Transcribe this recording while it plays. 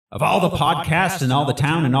Of all the podcasts in all the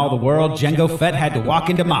town and all the world, Django Fett had to walk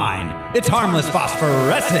into mine. It's Harmless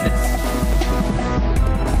Phosphorescence.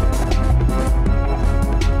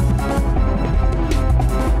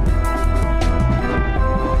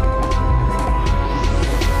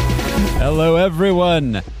 Hello,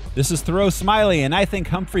 everyone. This is Thoreau Smiley, and I think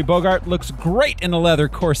Humphrey Bogart looks great in a leather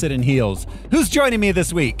corset and heels. Who's joining me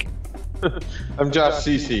this week? I'm Josh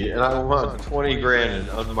Cece, and I want 20 grand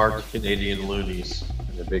in unmarked Canadian loonies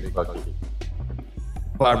in a big bucket.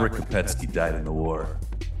 Barbara Kopetsky died in the war.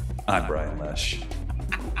 I'm Brian Lesh.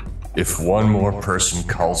 If one more person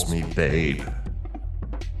calls me babe,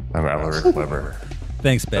 I'm Alaric Weber.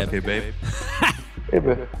 Thanks, babe. Okay, babe. Hey,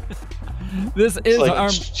 babe. This is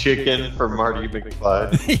like chicken for Marty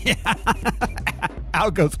McFly. Yeah.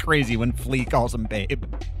 Al goes crazy when Flea calls him babe.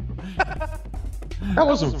 That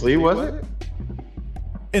wasn't Flea, was it?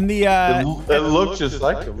 In the it looked just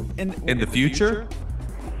like him. In the future?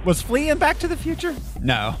 Was Flea in Back to the Future?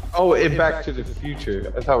 No. Oh, in Back to the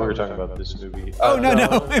Future. I thought we were talking about this movie. Oh no,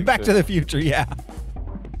 in Back to the Future, yeah.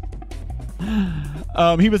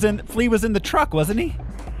 Flea was in the truck, wasn't he?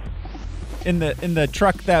 In the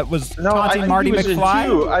truck that was taunting Marty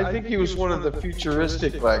McFly? I think he was one of the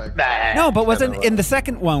futuristic, like... No, but wasn't in the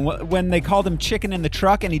second one, when they called him chicken in the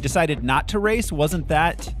truck and he decided not to race, wasn't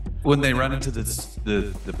that... When they run into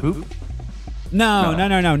the poop? No,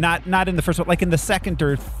 not in the first one. Like in the second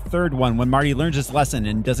or third one, when Marty learns his lesson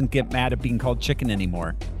and doesn't get mad at being called chicken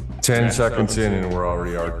anymore. 10 seconds in and we're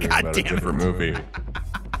already arguing about a different movie.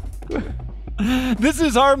 This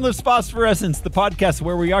is Harmless Phosphorescence, the podcast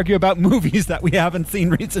where we argue about movies that we haven't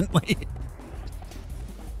seen recently.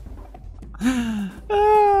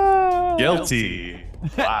 Guilty.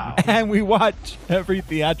 Wow. And we watch every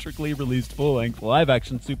theatrically released full-length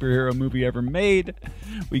live-action superhero movie ever made.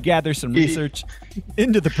 We gather some research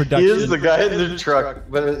into the production. He is the guy in the truck,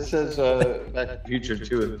 but it says Back to the Future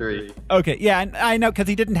 2 and 3. Okay, yeah, I know, because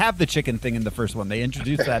he didn't have the chicken thing in the first one. They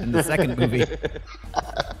introduced that in the second movie.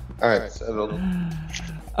 All right, settled.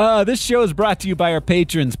 This show is brought to you by our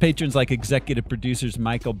patrons. Patrons like executive producers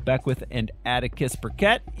Michael Beckwith and Atticus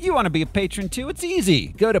Burkett. You want to be a patron too? It's easy.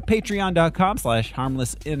 Go to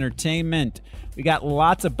patreon.com/harmlessentertainment. We got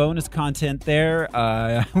lots of bonus content there.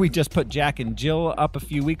 We just put Jack and Jill up a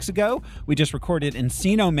few weeks ago. We just recorded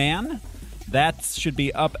Encino Man. That should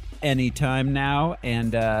be up anytime now.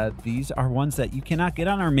 And these are ones that you cannot get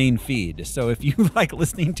on our main feed. So if you like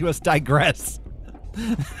listening to us digress,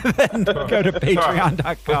 then go to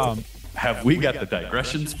patreon.com. Have we got the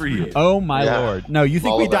digressions for you? Oh, my Lord. No, you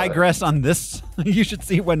think All we about digress on this? You should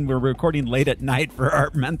see when we're recording late at night for our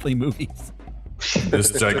monthly movies. This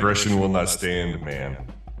digression will not stand, man.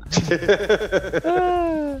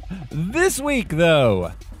 This week,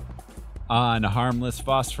 though, on Harmless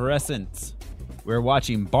Phosphorescence, we're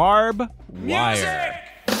watching Barb Wire.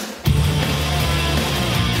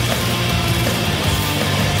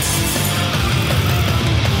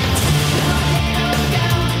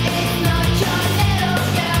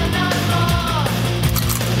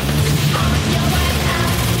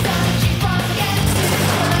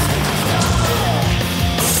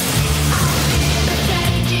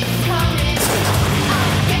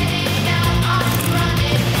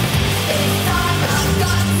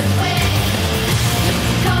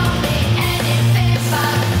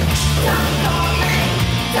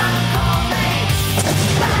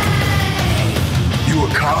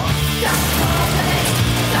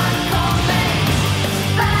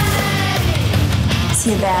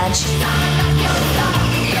 See a badge.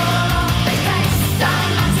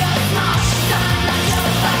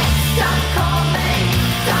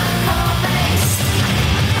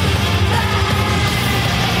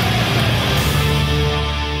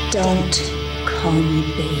 Don't call me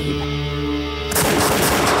babe.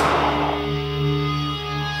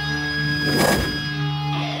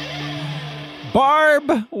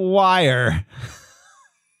 Barb Wire.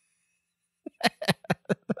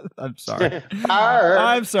 I'm sorry.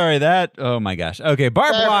 I'm sorry that. Oh my gosh. Okay,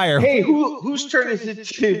 Barb Wire. Hey, whose turn is it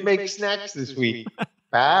to make snacks this week?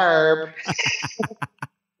 Barb.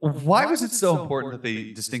 Why was it so important that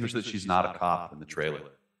they distinguish that she's not a cop in the trailer?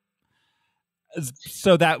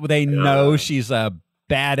 So that they know she's a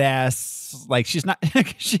badass. Like she's not.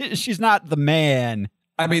 She's not the man.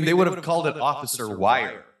 I mean, they would have called it Officer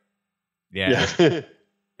Wire. Yeah.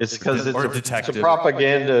 It's because it's a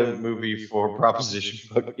propaganda movie for Proposition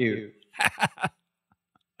Fuck You.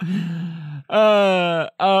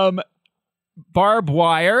 Barb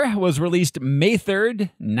Wire was released May 3rd,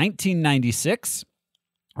 1996.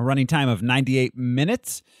 A running time of 98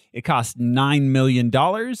 minutes. It cost $9 million,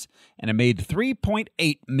 and it made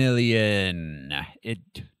 $3.8 million. It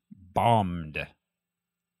bombed.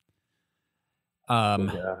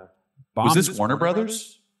 Yeah. Was this Warner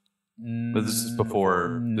Brothers? But this is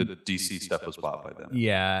before the DC stuff was bought by them.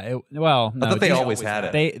 Yeah. No, I thought they always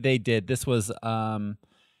had it. They did. This was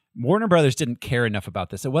Warner Brothers didn't care enough about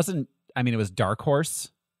this. It wasn't. I mean, it was Dark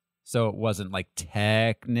Horse, so it wasn't like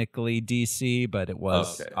technically DC, but it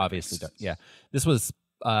was obviously. Yeah. This was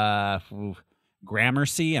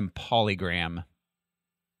Gramercy and Polygram.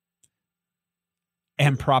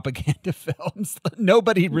 And propaganda films.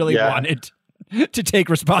 Nobody really wanted to take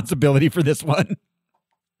responsibility for this one.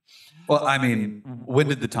 Well, I mean, when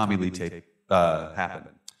did the Tommy Lee tape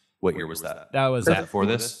happen? What year was that? That was before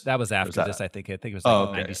this? That was after this, I think. I think it was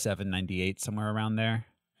like 97, 98, somewhere around there.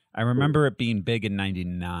 I remember it being big in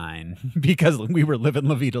 99 because we were living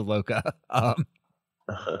La Vida Loca. But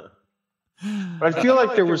I feel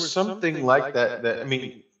like there was something like that. I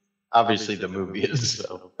mean, obviously the movie is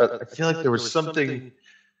so, but I feel like there was something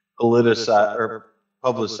politicized or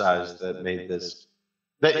publicized that made this,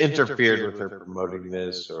 that interfered with her promoting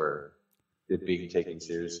this or it being taken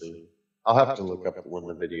seriously. I'll have to look up when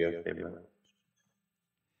the video came out.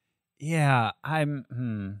 Yeah, I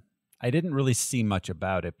didn't really see much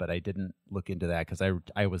about it, but I didn't look into that because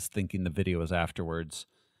I was thinking the video was afterwards.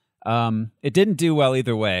 It didn't do well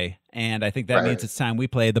either way, and I think that means it's time we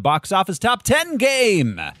play the Box Office Top 10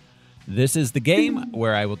 game. This is the game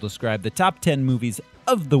where I will describe the top 10 movies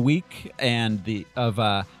of the week and of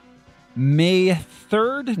May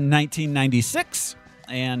 3rd, 1996.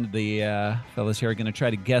 And the fellas here are going to try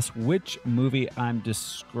to guess which movie I'm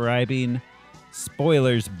describing.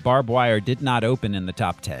 Spoilers, Barb Wire did not open in the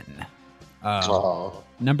top 10.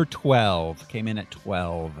 Number 12 came in at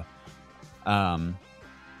 12.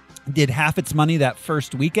 Did half its money that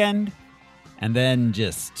first weekend and then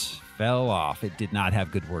just fell off. It did not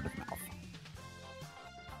have good word of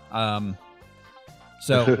mouth.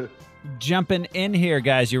 So jumping in here,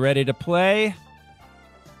 guys, you ready to play?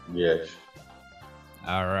 Yes.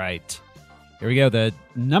 All right. Here we go. The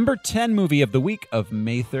number 10 movie of the week of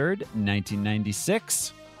May 3rd,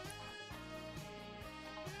 1996.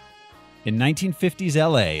 In 1950s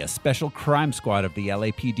LA, a special crime squad of the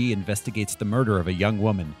LAPD investigates the murder of a young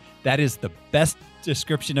woman. That is the best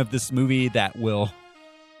description of this movie that will...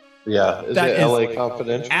 Yeah, is it LA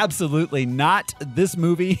Confidential? Absolutely not this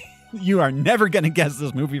movie. You are never going to guess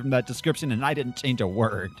this movie from that description, and I didn't change a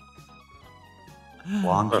word.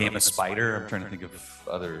 Along Came a Spider. I'm trying to think of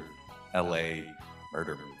other LA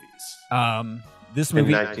murder movies. This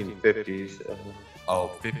movie... In 1950s.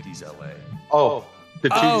 50s LA. Oh, The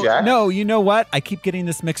Two Jacks? No, you know what? I keep getting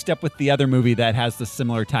this mixed up with the other movie that has the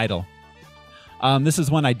similar title. This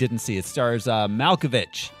is one I didn't see. It stars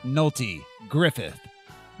Malkovich, Nolte, Griffith,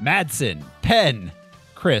 Madsen, Penn,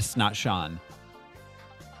 Chris, not Sean.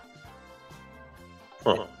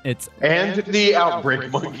 Huh. And the Outbreak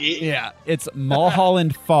Monkey. Yeah, it's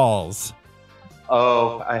Mulholland Falls.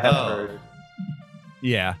 Oh, I have heard.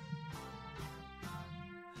 Yeah.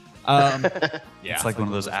 It's like one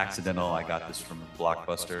of those accidental, I got this from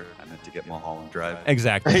Blockbuster. I meant to get Mulholland Drive.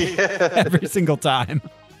 Exactly. Every single time.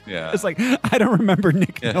 Yeah. It's like, I don't remember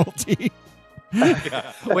Nick Nolte.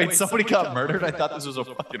 Yeah. Wait, somebody got murdered? I thought this was a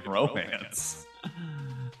fucking romance.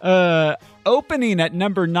 Opening at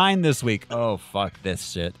number 9 this week. Oh, fuck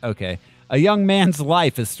this shit. Okay. A young man's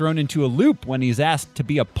life is thrown into a loop when he's asked to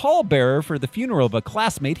be a pallbearer for the funeral of a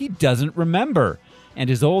classmate he doesn't remember. And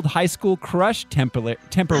his old high school crush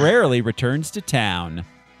temporarily returns to town.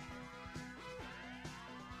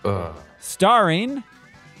 Starring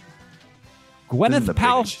Gwyneth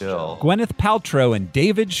Paltrow and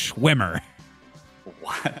David Schwimmer.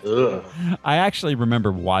 What? I actually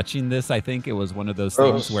remember watching this. I think it was one of those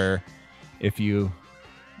things where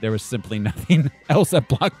there was simply nothing else at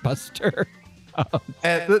Blockbuster.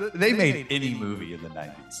 They made any movie in the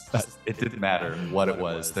 90s. It didn't matter what it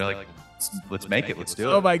was. They're like, let's make it. Let's do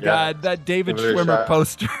it. Oh my God, that David Schwimmer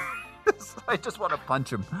poster. I just want to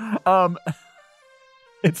punch him.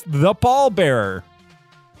 It's The Pallbearer.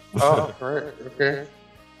 Oh, right. Okay.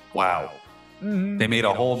 Wow. Mm-hmm. They made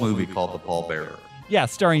a whole movie called The Pallbearer. Yeah,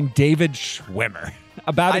 starring David Schwimmer.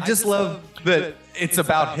 I just love that it's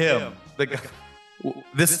about him.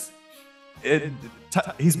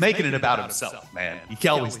 He's making it about himself, man. He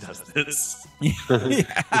always does this.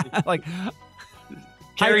 Yeah, like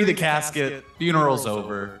carry the casket, funeral's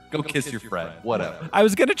over, go kiss your friend, whatever. I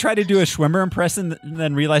was gonna try to do a Schwimmer impression, and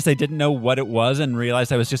then realized I didn't know what it was, and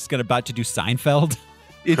realized I was just about to do Seinfeld.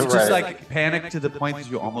 It's just like panic to the point that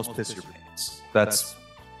you almost piss your pants. That's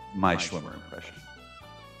my Schwimmer impression.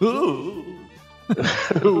 Did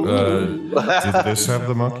this have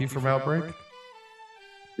the monkey from Outbreak?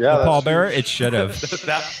 Yeah, the that's pallbearer? true. It should have.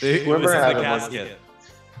 It was Whoever in had the a casket.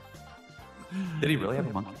 Did he really have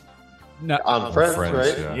a monkey? No. On Friends, Friends,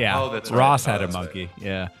 right? yeah. Yeah. Oh, that's right. Ross Oh, had a that's right. monkey.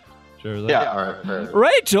 Yeah. Sure. Yeah, all right. Fair.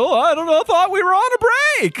 Rachel, I don't know. Thought we were on a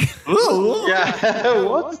break. Yeah,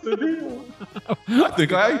 what's the deal?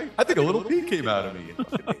 I think a little pea came out of me. I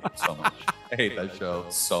fucking hate it so much. I hate that show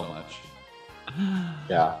so much.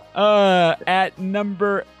 Yeah. At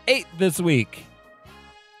number 8 this week,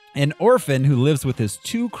 an orphan who lives with his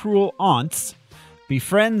 2 cruel aunts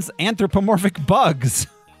befriends anthropomorphic bugs.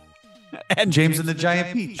 And James and the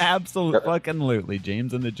Giant Peach. Absolutely,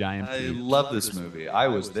 James and the Giant I Peach. love this movie. I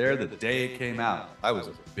was there the day it came out. I was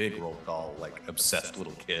a big roll call, like obsessed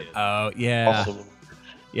little kid. Oh yeah, Awesome.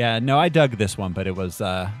 yeah. No, I dug this one, but it was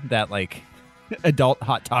that like adult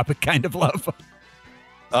Hot Topic kind of love.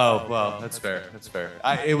 Oh well, that's fair. That's fair.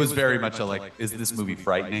 It was very much a like, is this movie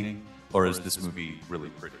frightening or is this movie really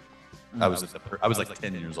pretty? I was like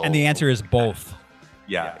 10 years old. And the answer is both.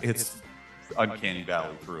 Yeah, it's uncanny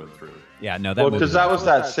valley through and through. Yeah, no, that Well, movie because that was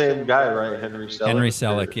that same guy, right? Henry Selick. Henry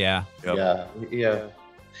Selick. Yeah. Yep.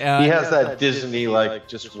 Yeah. He has that Disney, like,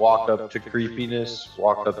 just walk up to creepiness,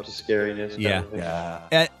 walk up to scariness. kind Yeah. of thing.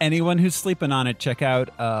 Yeah. Anyone who's sleeping on it, check out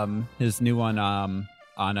his new one on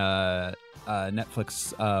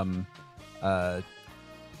Netflix.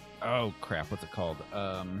 Oh crap, what's it called?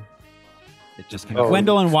 It just came. Oh.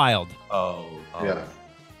 Gwendolyn Wild. Oh,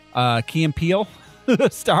 Yeah. Key and Peele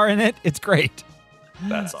star in it. It's great.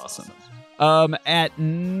 That's awesome. At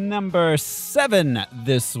number 7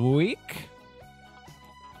 this week,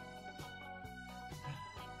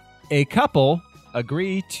 a couple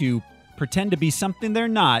agree to pretend to be something they're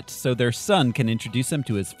not so their son can introduce them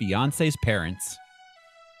to his fiance's parents.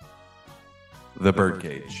 The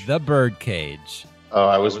Birdcage. The Birdcage. Oh,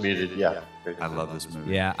 I was muted. Yeah. I love this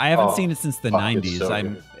movie. Yeah, I haven't Oh, seen it since the fuck, it's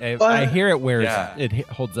 90s. so I hear it wears Yeah. it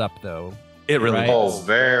holds up though. It really Right. Oh, does.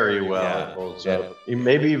 very well. Yeah. It holds Yeah. up.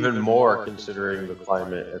 Maybe even more considering the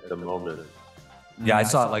climate at the moment. Yeah, I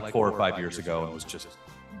saw it like 4 or 5 years ago and was just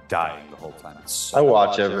dying the whole time. It's so I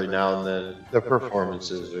watch every now and then. The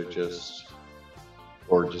performances are just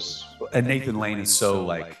gorgeous. And Nathan Lane is so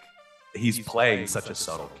like, he's playing such a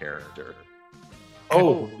subtle character,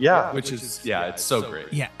 Oh, yeah. which is, yeah, it's so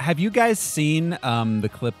great. Yeah, have you guys seen the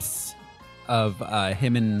clips of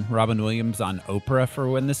him and Robin Williams on Oprah for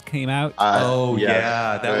when this came out? Oh,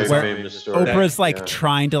 yeah, that very was- famous story. Oprah's like Yeah.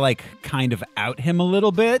 trying to like kind of out him a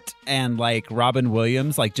little bit, and like Robin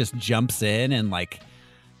Williams like just jumps in and like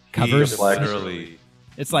covers. He Like- literally,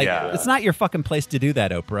 It's like Yeah. it's not your fucking place to do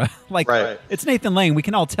that, Oprah. Like Right. it's Nathan Lane, we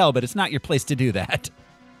can all tell, but it's not your place to do that.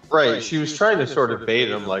 Right. She was trying to sort of bait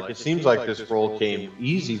him. Like, it seems like this role came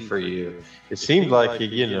easy for you. It seemed like,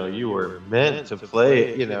 you were meant to play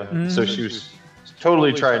it, So she was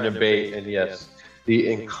totally trying to bait. And yes,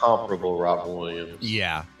 the incomparable Robin Williams.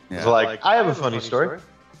 Yeah, It's like, I have a funny story.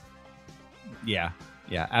 yeah,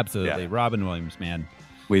 absolutely. Yeah. Robin Williams, man.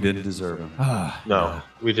 we didn't deserve him. No,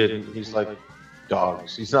 we didn't. He's like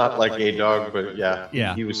dogs. He's not like a dog, but yeah,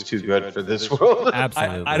 Yeah. he was too good for this world.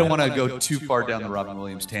 Absolutely. I don't want to go too far down the Robin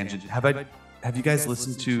Williams tangent. Have you guys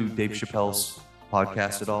listened to Dave Chappelle's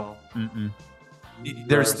podcast at all? Mm-mm.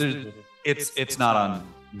 It's not on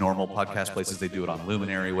normal podcast places. They do it on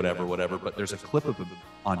Luminary, whatever. But there's a clip of him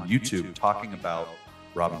on YouTube talking about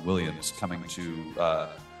Robin Williams coming to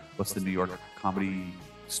what's the New York Comedy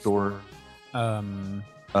Store?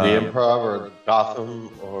 The Improv or Gotham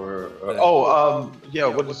or yeah,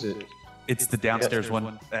 what is it? It's the downstairs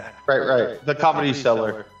one. Right. The Comedy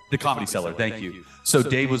Cellar. The Comedy Cellar, thank you. So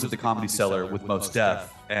Dave was at the Comedy Cellar with Mos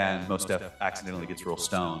Def, and Mos Def accidentally gets real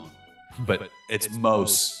stoned. But it's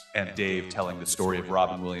Mos and Dave telling the story of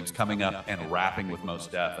Robin Williams coming up and rapping with Mos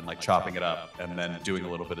Def and like chopping it up and then doing a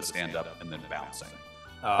little bit of stand-up and then bouncing.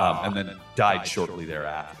 And then died shortly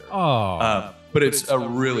thereafter. But it's a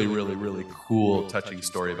really, really, really cool, touching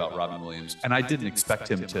story about Robin Williams. And I didn't expect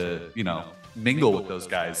him to, mingle with those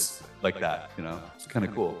guys like that. It's kind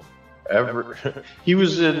of cool. He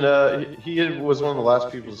was in. He was one of the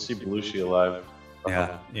last people to see Belushi alive.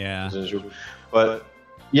 Yeah. But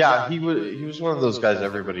yeah, he was one of those guys.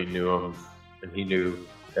 Everybody knew him, and he knew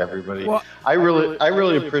everybody. Well- I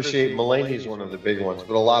really appreciate Mulaney's one of the big ones,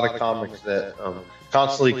 but a lot of comics that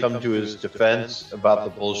constantly come to his defense about the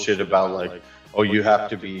bullshit about like, oh, you have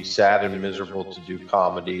to be sad and miserable to do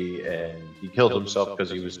comedy, and he killed himself because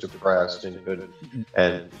he was depressed and couldn't.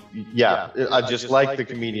 And yeah, I just like the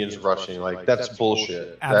comedians rushing. Like, that's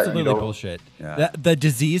bullshit. Absolutely bullshit. Yeah. The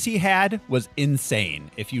disease he had was insane.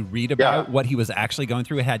 If you read about what he was actually going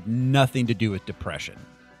through, it had nothing to do with depression.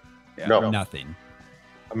 No. Nothing.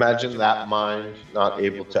 Imagine that mind not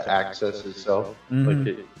able to access itself like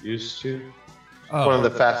it used to. Oh. One of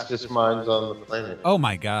the fastest minds on the planet. Oh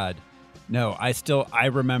my God. No, I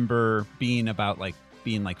remember being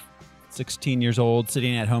like 16 years old,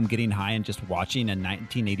 sitting at home getting high and just watching a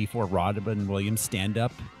 1984 Robin Williams stand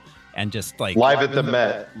up and just like Live at the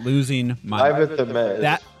Met. Losing my Live at the Met.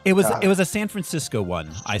 That it was a San Francisco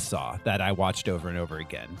one I saw that I watched over and over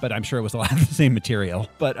again, but I'm sure it was a lot of the same material.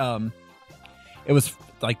 But it was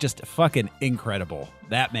like just fucking incredible.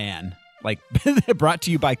 That man, like brought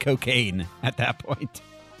to you by cocaine at that point.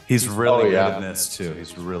 He's really good in this too.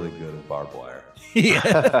 He's really good at Barb Wire. Yeah.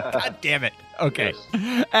 God damn it. Okay.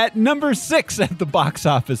 Yes. At number 6 at the box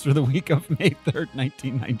office for the week of May 3rd,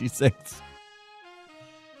 1996.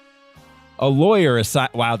 A lawyer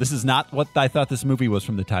assigned... Wow, this is not what I thought this movie was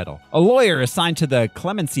from the title. A lawyer assigned to the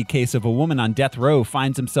clemency case of a woman on death row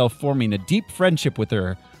finds himself forming a deep friendship with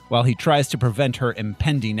her while he tries to prevent her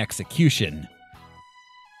impending execution.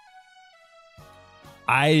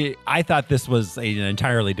 I thought this was an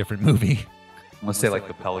entirely different movie. I'm gonna say like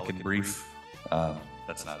the Pelican Brief.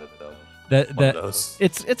 That's not it though.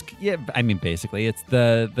 It's yeah. I mean, basically, it's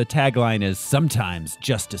the tagline is "Sometimes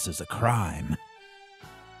justice is a crime."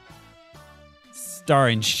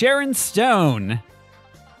 Starring Sharon Stone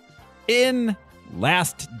in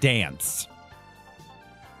Last Dance.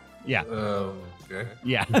 Yeah. Okay.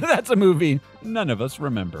 Yeah, that's a movie none of us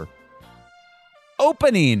remember.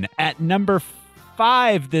 Opening at number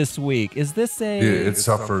 5 this week. Is this a... It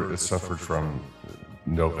suffered from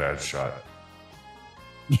no bad shot.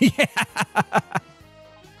 Yeah.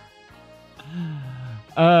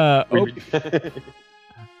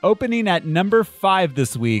 Opening at number 5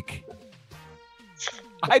 this week.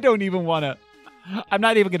 I don't even want to... I'm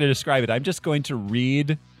not even going to describe it. I'm just going to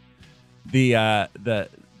read the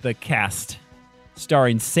cast.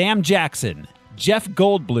 Starring Sam Jackson, Jeff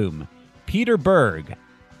Goldblum, Peter Berg,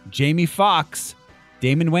 Jamie Foxx,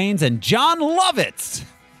 Damon Wayans, and John Lovitz.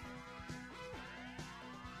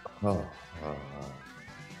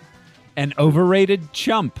 An overrated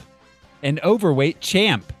chump. An overweight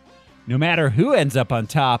champ. No matter who ends up on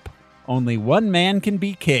top, only one man can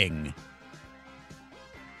be king.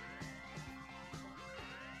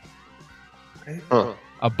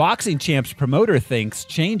 A boxing champ's promoter thinks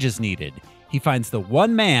change is needed. He finds the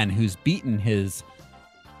one man who's beaten his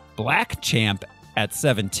black champ at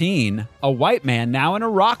 17, a white man now in a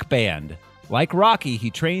rock band. Like Rocky,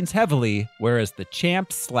 he trains heavily, whereas the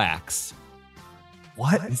champ slacks.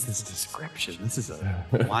 What is this description? This is a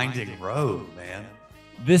winding road, man.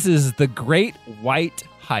 This is The Great White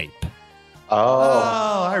Hype.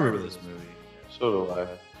 Oh, I remember this movie. So do I.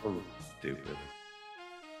 Stupid.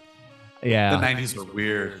 Yeah. The 90s were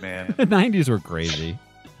weird, man. The 90s were crazy.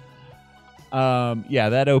 Yeah,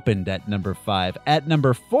 that opened at number 5. At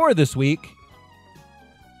number 4 this week,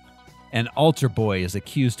 an altar boy is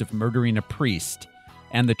accused of murdering a priest,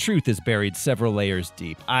 and the truth is buried several layers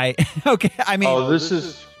deep. Oh, this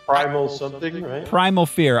is Primal something, right? Primal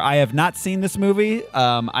Fear. I have not seen this movie.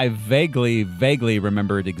 I vaguely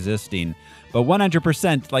remember it existing, but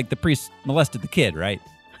 100%, like the priest molested the kid, right?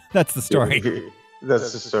 That's the story.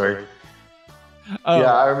 That's the story.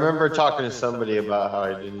 Yeah, I remember talking to somebody about how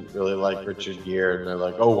I didn't really like Richard Gere, and they're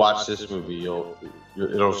like, "Oh, watch this movie; it'll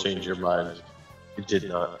change your mind." It did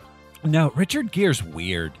not. No, Richard Gere's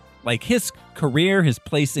weird. Like his career, his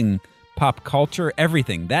place in pop culture,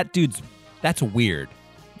 everything. That's weird.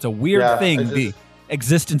 It's a weird thing. The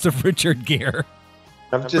existence of Richard Gere.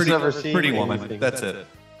 I've just never seen Pretty Woman. That's it.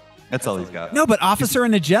 That's all he's got. No, but Officer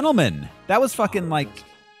and a Gentleman. That was fucking like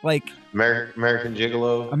American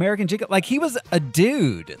Gigolo. American Gigolo. Like he was a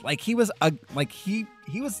dude. Like he was he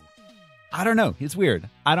was. I don't know. He's weird.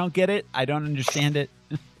 I don't get it. I don't understand it.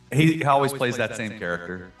 He always plays that same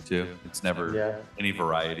character too. It's never any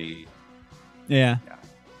variety. Yeah.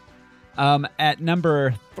 At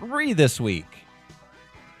number 3 this week,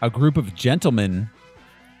 a group of gentlemen.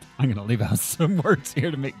 I'm going to leave out some words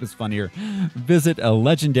here to make this funnier. Visit a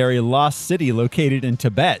legendary lost city located in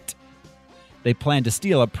Tibet. They plan to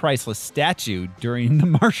steal a priceless statue during the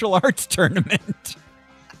martial arts tournament.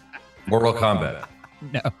 Mortal Kombat.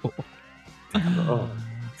 No.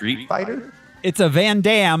 Street Fighter? It's a Van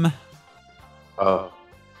Damme. Oh.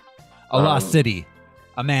 A lost city.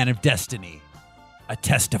 A man of destiny. A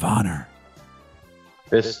test of honor.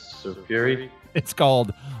 Fists of Fury? It's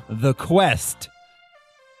called The Quest.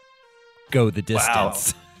 Go the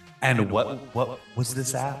distance. Wow. And what was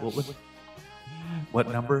this at? What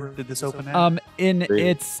number did this open at? In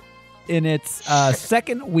its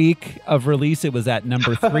second week of release, it was at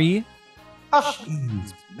number 3.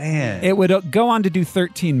 Jeez, man. It would go on to do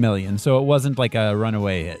 13 million, so it wasn't like a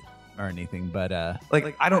runaway hit or anything. But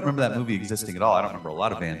like, I don't remember that movie existing at all. I don't remember a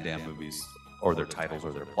lot of Van Damme movies or their titles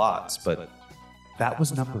or their plots, but that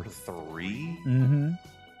was number 3. mhm.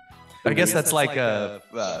 I guess that's like a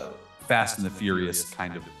Fast and the Furious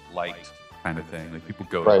kind of light kind of thing. Like people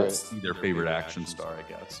go to see their favorite action star, I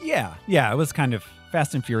guess. Yeah, it was kind of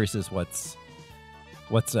Fast and Furious is what's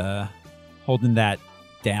holding that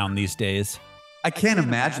down these days. I can't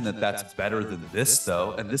imagine that that's better than this,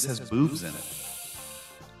 though, and this has boobs in it.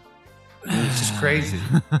 It's just crazy.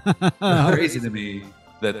 It's crazy to me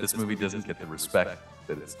that this movie doesn't get the respect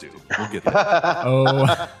that it's due. We'll get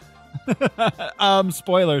there.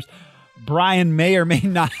 Spoilers. Brian may or may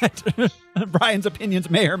not. Brian's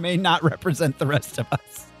opinions may or may not represent the rest of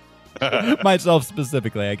us. Myself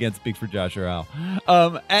specifically. I can't speak for Josh or Al.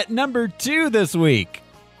 At number 2 this week,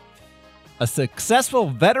 a successful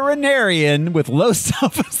veterinarian with low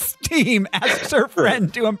self-esteem asks her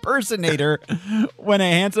friend to impersonate her when a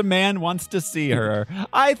handsome man wants to see her.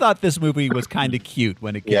 I thought this movie was kind of cute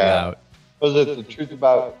when it came out. Was it The Truth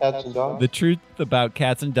About Cats and Dogs? The Truth About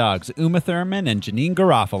Cats and Dogs. Uma Thurman and Janine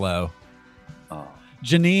Garofalo. Oh.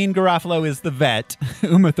 Janine Garofalo is the vet.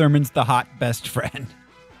 Uma Thurman's the hot best friend.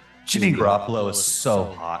 Janine Garofalo is so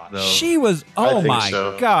hot, though. She was, oh my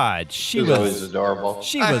God. She was always adorable.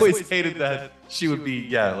 I always hated that she would be,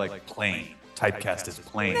 like plain, typecast as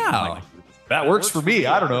plain. No. Like, that works for me.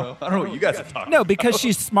 I don't know what you guys are talking about. No, because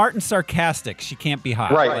she's smart and sarcastic. She can't be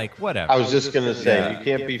hot. Right. Like, whatever. I was just going to say, you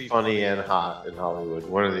can't be funny and hot in Hollywood.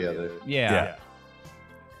 One or the other. Yeah.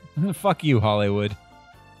 Fuck you, Hollywood.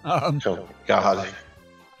 Oh, God.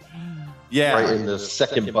 Yeah. Right in the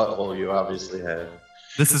second butthole you obviously had.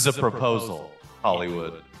 This is a proposal,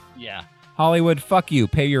 Hollywood. Yeah. Hollywood, fuck you.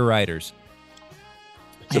 Pay your writers.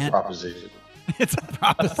 It's a proposition. It's a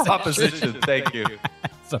proposition. Proposition. Thank you.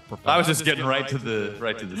 It's a proposition. I was just getting right to the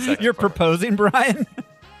second. You're part. proposing, Brian?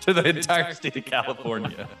 To the entire state of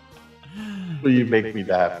California. Well, you make me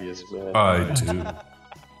the happiest, man. I do.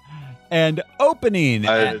 And opening.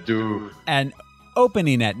 I do. And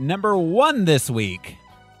opening at number 1 this week,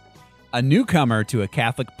 a newcomer to a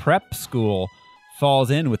Catholic prep school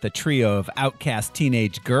falls in with a trio of outcast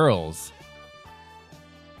teenage girls.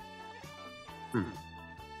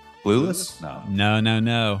 Clueless?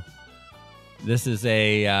 No. This is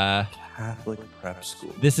a Catholic prep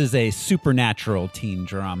school. This is a supernatural teen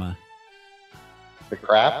drama. The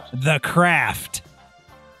Craft? The Craft.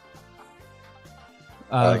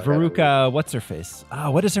 like that Veruca, what's her face?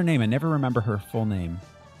 What is her name? I never remember her full name.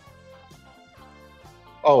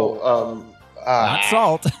 Not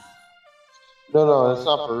Salt. No, it's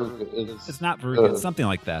not Veruca. It's not Veruca. It's something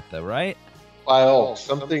like that, though, right?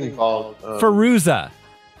 Something called Feruza.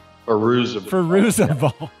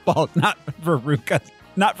 Feruza Balk, not Veruca.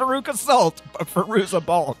 Not Veruca Salt, but Feruza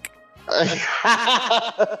Balk.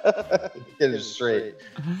 Get it straight.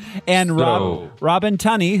 And Robin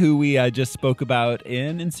Tunney, who we just spoke about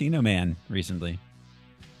in Encino Man recently.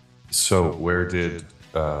 So where did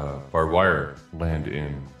Barb Wire land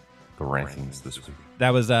in the rankings this week?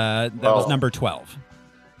 That was was number 12.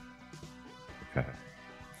 Okay.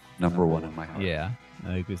 Number 1 in my heart. Yeah.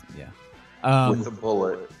 With the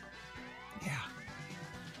bullet.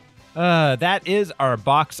 That is our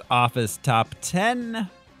box office top 10,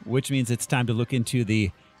 which means it's time to look into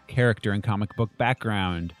the character and comic book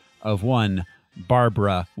background of one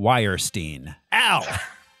Barbara Wirestein. Al!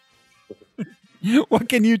 What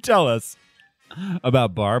can you tell us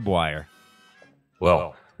about Barb Wire?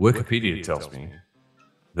 Well, Wikipedia tells me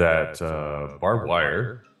that Barb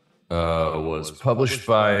Wire was published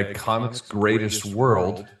by Comics Greatest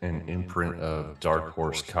World, an imprint of Dark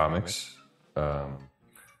Horse Comics.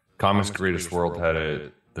 Comics Greatest World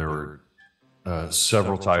there were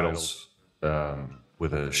several titles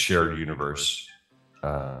with a shared universe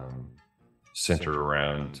centered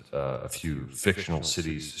around a few fictional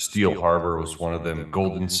cities. Steel Harbor was one of them,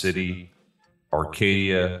 Golden City,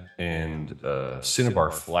 Arcadia, and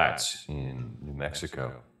Cinnabar Flats in New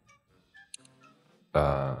Mexico.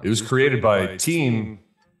 It was created by Team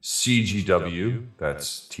CGW,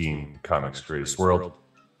 that's Team Comics Greatest World,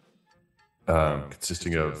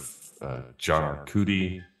 consisting of John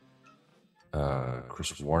Arcudi,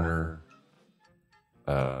 Chris Warner.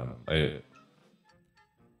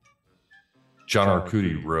 John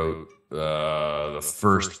Arcudi wrote the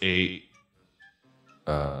first 8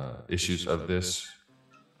 issues of this.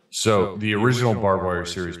 So the original Barb Wire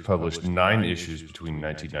series published 9 issues between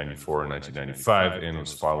 1994 and 1995 and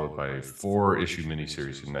was followed by a 4-issue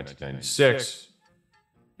miniseries in 1996.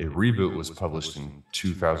 A reboot was published in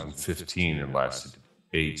 2015 and lasted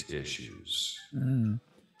 8 issues.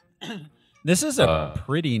 This is a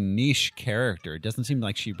pretty niche character. It doesn't seem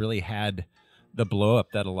like she really had the blow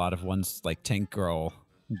up that a lot of ones like Tank Girl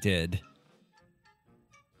did.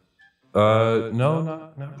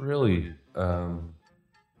 No, not really.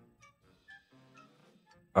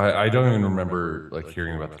 I don't even remember like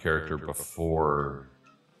hearing about the character before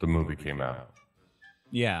the movie came out.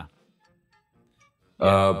 Yeah.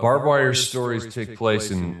 Barb Wire's stories take place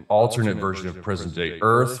in an alternate version of present-day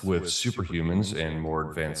Earth with superhumans and more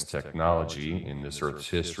advanced technology. In this Earth's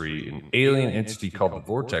history, an alien entity called the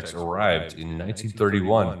Vortex arrived in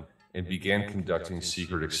 1931 and began conducting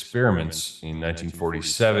secret experiments. In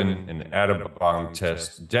 1947, an atom bomb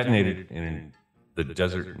test detonated in the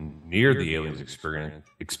desert near the aliens'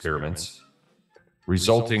 experiments,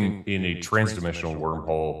 resulting in a transdimensional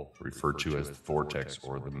wormhole referred to as the Vortex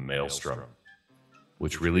or the Maelstrom,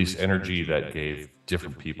 which released energy that gave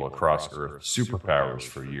different people across Earth superpowers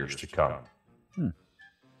for years to come. At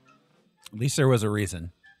least there was a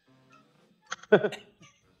reason. Barbara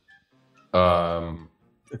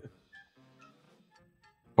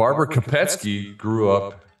Kopetsky grew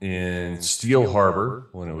up in Steel Harbor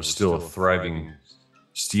when it was still a thriving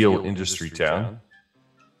steel industry town.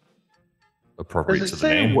 Appropriate Does to it the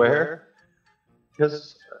say name. where?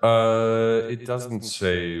 Because It doesn't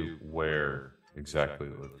say where exactly.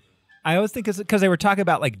 I always think it's because they were talking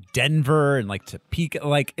about like Denver and like Topeka.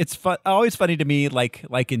 Like it's always funny to me, like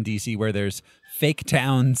in DC, where there's fake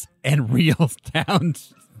towns and real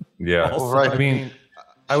towns. Yeah, Oh, right. I mean,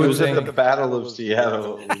 I I would was at think the Battle of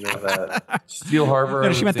Seattle. We know that. Steel Harbor.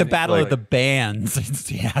 No, she meant the Battle of the Bands in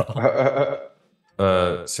Seattle.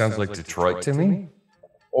 Sounds like Detroit to me.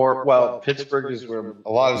 Or well, Pittsburgh is where a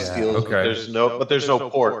lot of steel is. okay. There's no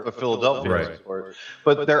port. But Philadelphia is a port.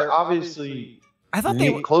 But they're obviously I thought they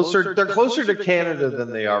were closer. They're closer to Canada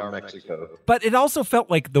than they are Mexico. but it also felt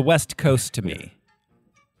like the West Coast to me.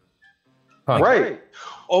 Huh. Right.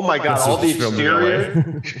 Oh my God! This All the is filmed in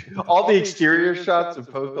exterior, all the exterior shots of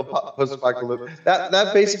post-apocalyptic.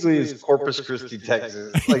 That basically is Corpus Christi,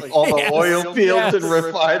 Texas. Like all the Yes, oil fields and yes.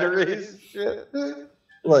 refineries. And shit.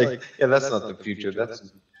 Like, yeah, that's not the future.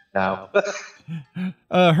 That's now.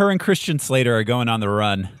 Her and Christian Slater are going on the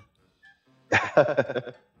run.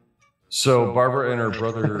 So Barbara and her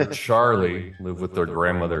brother Charlie live with their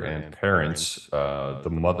grandmother and parents. The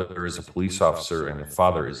mother is a police officer and the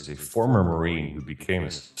father is a former Marine who became a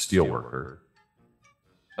steelworker.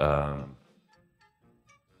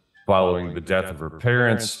 Following the death of her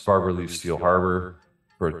parents, Barbara leaves Steel Harbor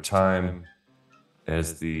for a time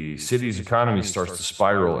as the city's economy starts to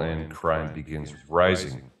spiral and crime begins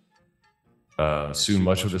rising. Soon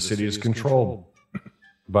much of the city is controlled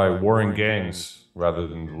by warring gangs rather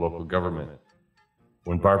than the local government.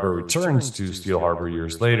 When Barbara returns to Steel Harbor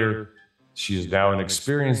years later, she is now an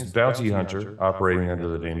experienced bounty hunter operating under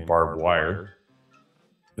the name Barb Wire.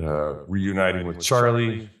 Reuniting with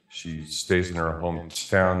Charlie, she stays in her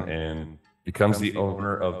hometown and becomes the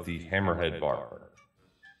owner of the Hammerhead Bar.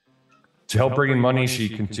 To help bring in money, she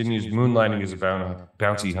continues moonlighting as a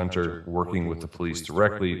bounty hunter, working with the police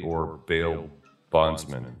directly or bail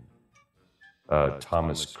bondsman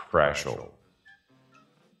Thomas Crashall,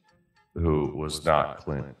 who was not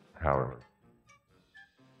Clint Howard.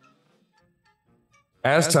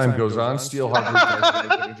 As time goes on, Steel Harbor becomes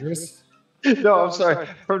more dangerous. No, I'm sorry.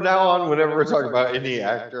 From now on, whenever we're talking about any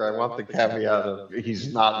actor, I want the caveat of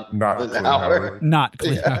he's not Clint Howard. Not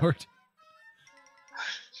Clint Howard.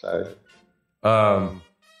 Sorry.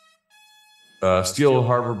 Steel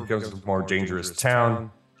Harbor becomes a more dangerous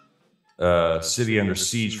town. City under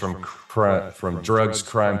siege from drugs,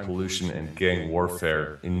 crime, pollution, and gang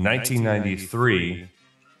warfare. In 1993,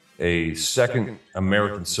 a second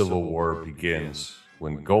American Civil War begins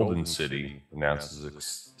when Golden City announces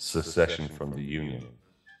its secession from the Union.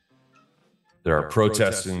 There are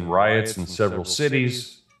protests and riots in several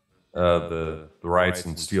cities. The riots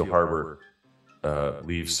in Steel Harbor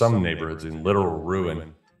leave some neighborhoods in literal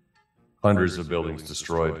ruin, hundreds of buildings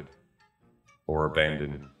destroyed or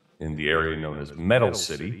abandoned in the area known as Metal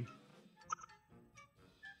City.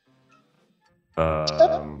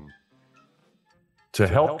 To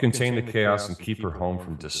help contain the chaos and keep her home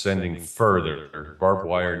from descending further, Barb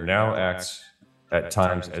Wire now acts at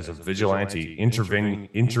times as a vigilante,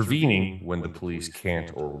 intervening when the police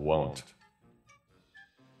can't or won't.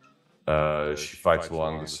 She fights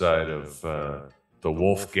along the side of the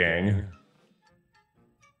Wolf Gang.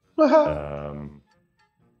 The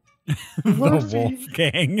Wolf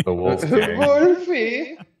Gang. The Wolf Gang.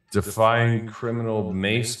 Wolfie. Defying criminal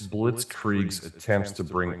Mace Blitzkrieg's attempts to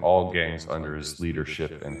bring all gangs under his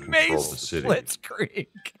leadership and control the city. Blitzkrieg.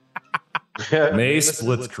 Mace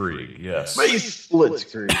Blitzkrieg, yes. Mace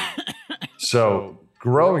Blitzkrieg. So,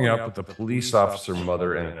 growing up with a police officer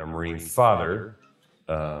mother and a Marine father,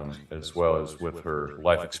 as well as with her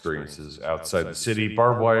life experiences outside the city,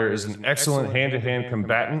 Barb Wire is an excellent hand-to-hand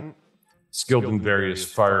combatant, skilled in various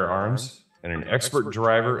firearms, and an expert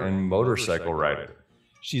driver and motorcycle rider.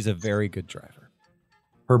 She's a very good driver.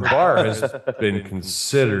 Her bar has been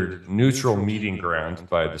considered neutral meeting ground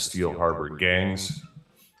by the Steel Harbor gangs.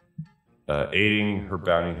 Aiding her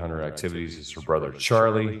bounty hunter activities is her brother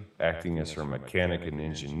Charlie, acting as her mechanic and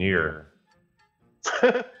engineer.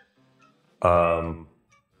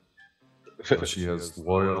 She has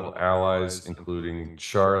loyal allies, including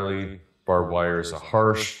Charlie. Barb Wire is a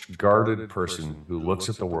harsh, guarded person who looks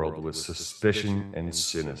at the world with suspicion and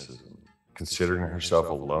cynicism, considering herself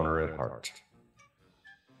a loner at heart.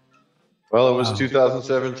 Well, it was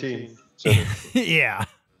 2017. So. Yeah.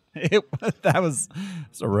 That was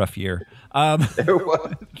a rough year.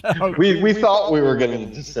 We thought we were going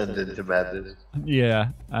to descend into madness. Yeah.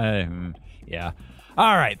 Yeah.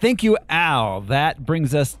 All right. Thank you, Al. That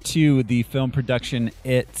brings us to the film production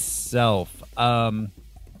itself.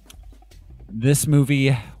 This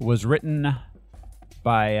movie was written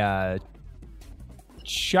by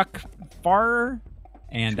Chuck Farrer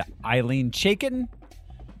and Eileen Chaikin.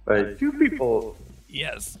 By two people.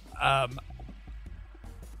 Yes.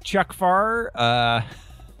 Chuck Farrer,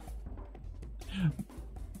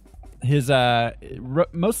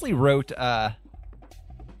 mostly wrote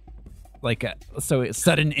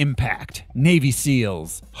Sudden Impact, Navy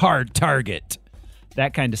SEALs, Hard Target,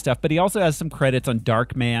 that kind of stuff. But he also has some credits on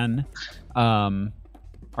Darkman,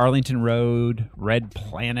 Arlington Road, Red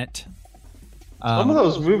Planet. Some of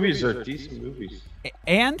those movies are decent movies.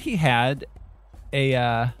 And he had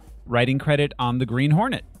a writing credit on The Green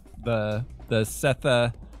Hornet, the Seth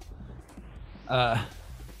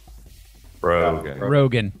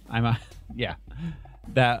Rogen.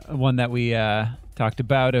 That one that we talked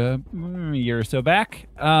about a year or so back.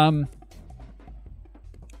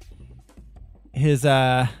 His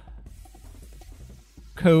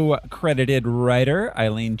co-credited writer,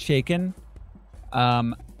 Eileen Chaikin,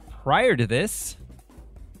 prior to this,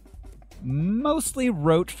 mostly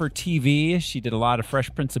wrote for TV. She did a lot of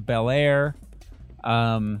Fresh Prince of Bel-Air.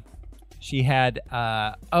 She had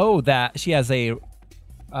she has a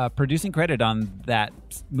producing credit on that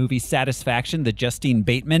movie Satisfaction, the Justine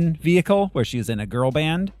Bateman vehicle, where she was in a girl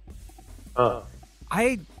band.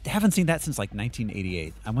 I haven't seen that since like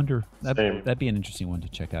 1988. I wonder, that'd be an interesting one to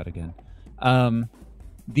check out again.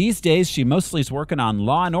 These days, she mostly is working on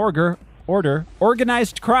Law and Order,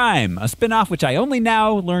 Organized Crime, a spinoff which I only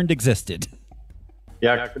now learned existed.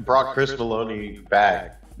 Yeah, brought Chris Maloney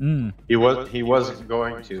back. He wasn't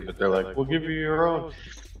going to, but they're like, we'll give you your own.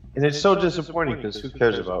 And it's so disappointing because who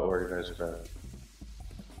cares about organized crime?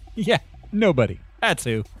 Yeah, nobody. That's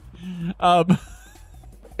who.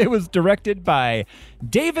 It was directed by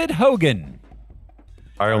David Hogan.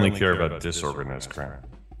 I only care about disorganized crime.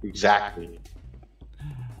 Exactly.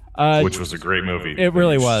 Which was a great movie. It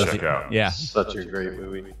really was. Check out. Yeah. Such a great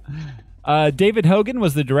movie. David Hogan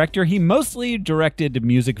was the director. He mostly directed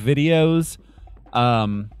music videos.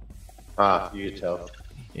 You can tell.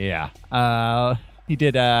 Yeah. He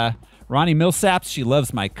did Ronnie Millsap's She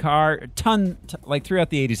Loves My Car. Throughout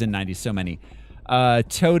the 80s and 90s, so many.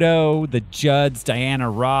 Toto, The Judds,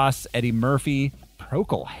 Diana Ross, Eddie Murphy,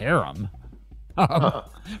 Procol Harum.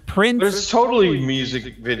 Prince. There's totally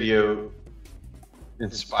music video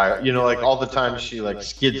inspired. You know, like all the time she like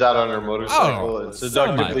skids out on her motorcycle and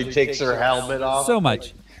seductively takes her helmet off. So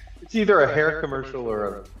much. It's either a hair commercial or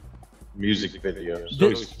a music video. So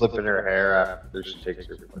he's flipping her hair after she takes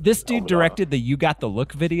her. This dude directed the "You Got the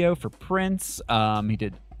Look" video for Prince.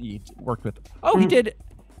 He worked with.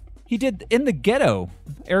 He did In the Ghetto,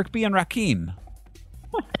 Eric B. and Rakim.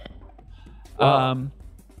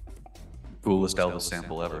 Coolest Elvis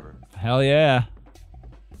sample ever. Hell yeah.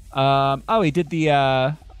 He did the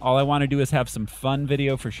All I Want to Do Is Have Some Fun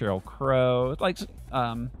video for Sheryl Crow.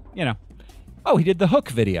 He did the Hook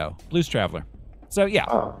video, Blues Traveler. So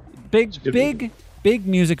yeah, big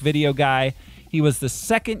music video guy. He was the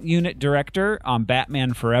second unit director on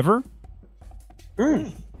Batman Forever.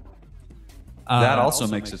 That also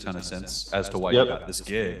makes a ton of sense as to why you got this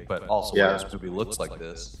gig, but also why this movie looks like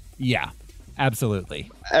this. Yeah, absolutely.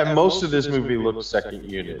 And most of this movie looks second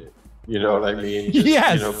unit. You know what I mean? Just,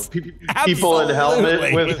 yes. People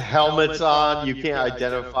in with helmets on. You can't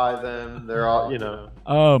identify them. They're all,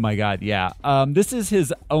 Oh my God, yeah. This is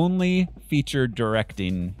his only feature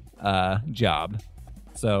directing job.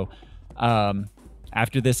 So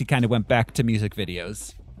after this, he kind of went back to music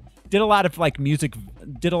videos. Did a lot of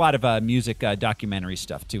music documentary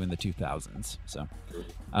stuff too in the 2000s. So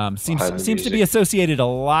seems to be associated a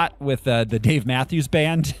lot with the Dave Matthews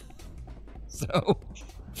Band. So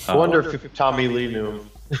I wonder if Tommy Lee knew him.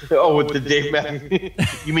 Oh, with the Dave Matthews.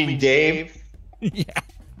 You mean Dave? Yeah.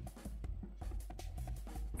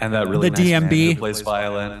 And that really the nice DMB man who plays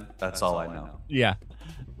violin. That's all I know. Yeah.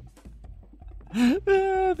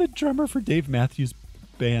 The drummer for Dave Matthews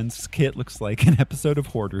Band's kit looks like an episode of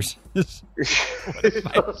Hoarders. One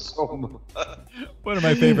of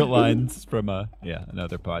my favorite lines from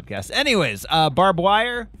another podcast. Anyways, Barb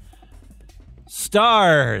Wire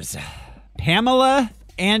stars Pamela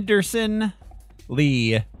Anderson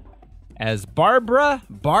Lee as Barbara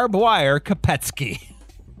Barb Wire Kopetsky.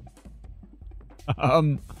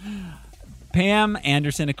 Pam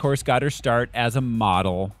Anderson, of course, got her start as a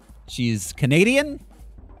model. She's Canadian.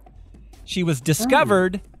 She was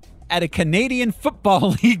discovered at a Canadian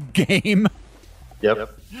Football League game. Yep.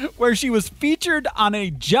 Where she was featured on a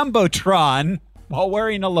Jumbotron while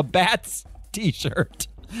wearing a Labatt's t-shirt.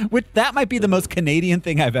 Which that might be the most Canadian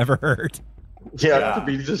thing I've ever heard. Yeah, to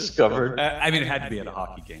be discovered. I mean, it had to be at a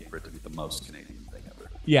hockey game for it to be the most Canadian thing ever.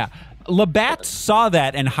 Yeah. Labatt saw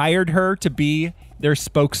that and hired her to be their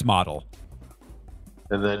spokesmodel.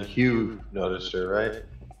 And then Hugh noticed her, right?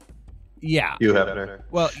 Yeah. Hugh Hefner.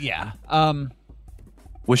 Well, yeah.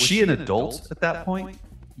 Was she an adult at that point?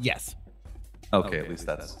 Yes. Okay, at least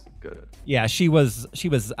that's good. Yeah, she was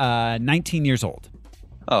 19 years old.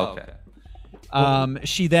 Oh, okay.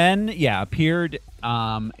 She then appeared.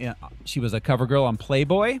 She was a cover girl on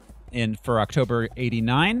Playboy for October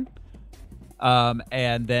 '89,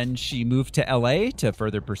 and then she moved to LA to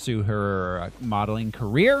further pursue her modeling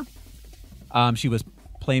career. She was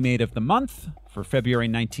Playmate of the Month for February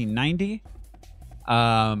 1990.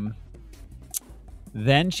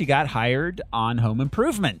 Then she got hired on Home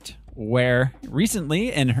Improvement, where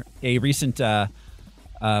recently, in a recent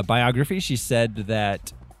biography, she said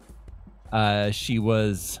that she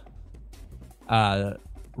was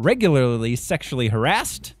regularly sexually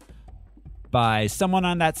harassed by someone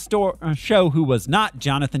on that show who was not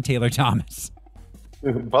Jonathan Taylor Thomas.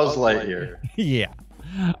 Buzz Lightyear. Yeah.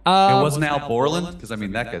 It wasn't Al Borland? Because, I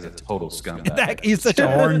mean, that guy's a total scumbag. He's such a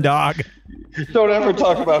horn dog. Don't ever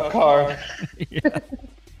talk about Carr. Yeah.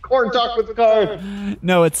 Corn talk with Carr.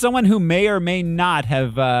 No, it's someone who may or may not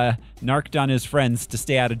have narked on his friends to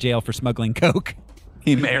stay out of jail for smuggling coke.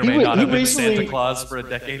 He may or may not have been Santa Claus for a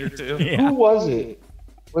decade or two. Yeah. Who was it?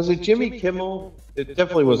 Was it Jimmy Kimmel? It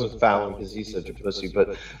definitely wasn't Fallon because he's such a pussy.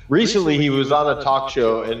 But recently he was on a talk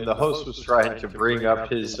show and the host was trying to bring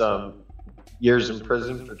up his years in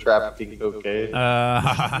prison for trafficking cocaine.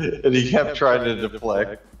 And he kept trying to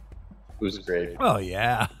deflect. It was great. Oh,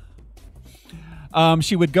 yeah.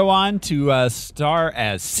 She would go on to star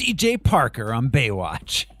as C.J. Parker on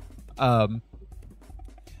Baywatch.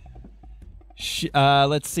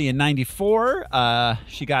 Let's see, in 94,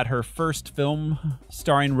 she got her first film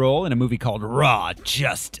starring role in a movie called Raw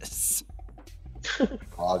Justice.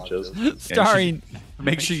 Raw Justice. Starring...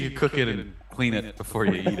 Make sure you cook it and clean it before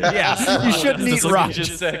you eat it. Yeah, you shouldn't eat raw.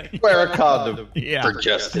 Wear a condom for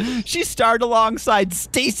justice. She starred alongside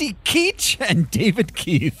Stacy Keach and David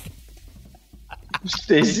Keith.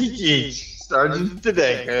 Stacy Keach. Sergeant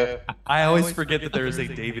Tedesco. I always forget that there is a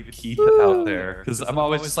David Keith out there because I'm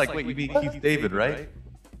always just like, wait, you mean Keith David, right?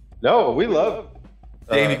 No, we love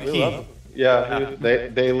David Keith. Love yeah,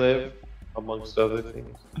 they live amongst other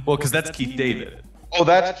things. Well, because that's Keith David. Oh,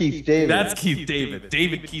 that's Keith David. That's Keith David.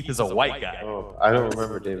 David Keith is a white guy. Oh, I don't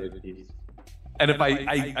remember David Keith. And if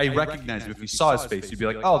I recognize him, if you saw his face, you'd be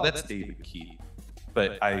like, oh, that's David Keith.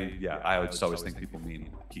 But I would just always think people mean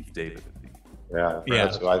Keith David. Yeah,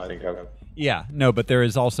 that's what I think of. Yeah, no, but there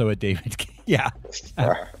is also a David. Yeah,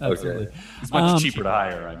 absolutely. Okay. It's much cheaper to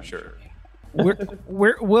hire, I'm sure.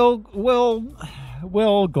 We'll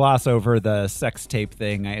gloss over the sex tape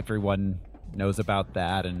thing. Everyone knows about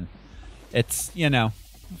that, and it's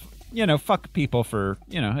fuck people for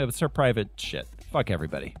it was her private shit. Fuck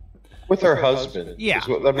everybody. With her husband. Yeah,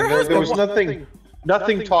 there was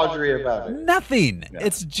nothing tawdry about it. Nothing. Yeah.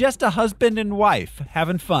 It's just a husband and wife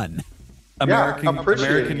having fun.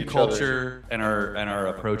 American culture and our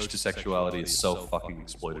approach to sexuality is so fucking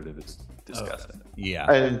exploitative. It's disgusting.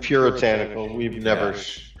 Yeah. And puritanical. We've never.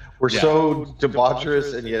 We're so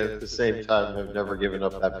debaucherous, and yet at the same time have never given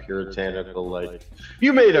up that puritanical. Like,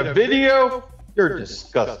 you made a video. You're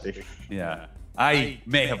disgusting. Yeah. I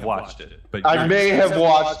may have watched it, but I may have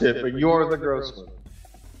watched it, but you're the gross one.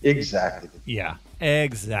 Exactly. Yeah.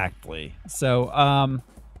 Exactly. So,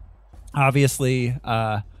 obviously,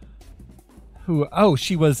 Who? Oh,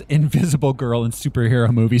 she was Invisible Girl in superhero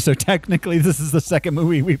movie. So technically, this is the second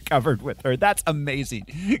movie we've covered with her. That's amazing.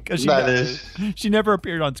 Because she never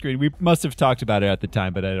appeared on screen. We must have talked about it at the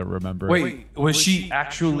time, but I don't remember. Wait, was she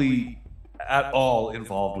actually at all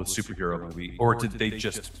involved with superhero movie, or did they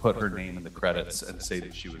just put her name in the credits and say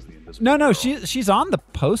that she was the Invisible Girl? No, she's on the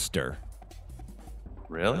poster.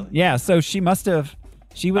 Really? Yeah, so she must have.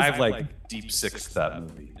 She was. I've like deep sixth that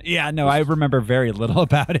movie. Yeah, no, I remember very little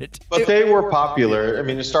about it. But they were popular. I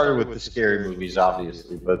mean, it started with the scary movies,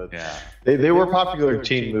 obviously, but Yeah. they were popular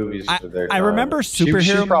teen movies for their time. I remember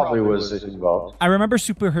superhero. She probably was involved. I remember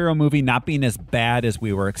superhero movie not being as bad as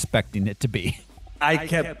we were expecting it to be.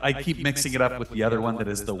 I keep mixing it up with the other one that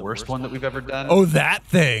is the worst one that we've ever done. Oh, that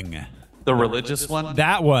thing. The religious one.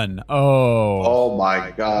 That one. Oh. Oh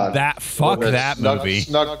my God. That movie.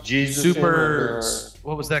 Snuck Jesus. Super.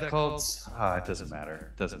 What was that called? It doesn't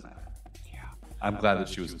matter. Yeah. I'm glad that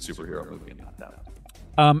she was in superhero movie and not that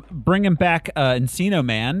one. Bringing back Encino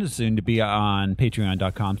Man, soon to be on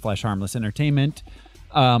patreon.com/harmless entertainment.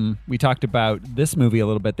 We talked about this movie a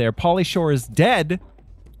little bit there. Pauly Shore is Dead.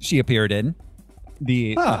 She appeared in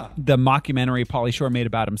the mockumentary Pauly Shore made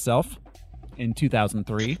about himself in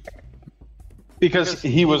 2003. Because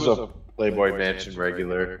he was a Playboy Mansion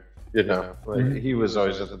regular, you know. Like, he was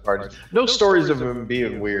always at the parties. No stories of him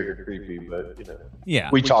being weird or creepy, but you know. Yeah.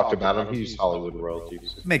 We talked about him. He's Hollywood royalty.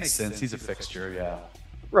 Makes sense. He's a fixture. Yeah.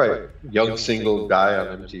 Right. Young single guy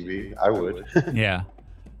on MTV. I would. Yeah.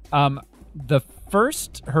 Her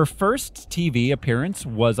first TV appearance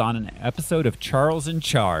was on an episode of Charles in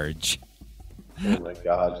Charge. Oh my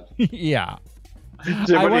God. Yeah. Has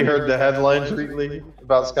anybody heard the headlines lately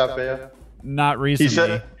about Scott Baio? Not recently. He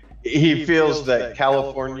said he feels that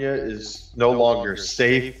California is no longer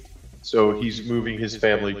safe, so he's moving his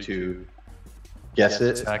family to, guess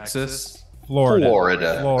it? Texas. Florida.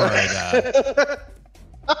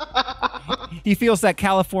 He feels that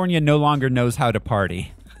California no longer knows how to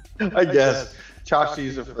party. I guess.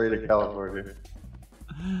 Chachi's afraid of California.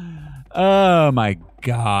 Oh my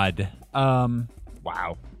God.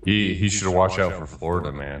 Wow. He should watch out for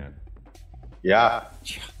Florida, man. Yeah.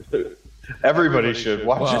 Everybody should.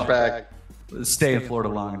 Watch your back. Stay in Florida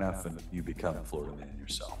long enough, and you become a Florida man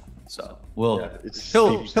yourself. So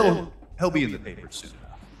he'll be in the paper soon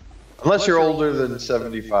enough. Unless you're older than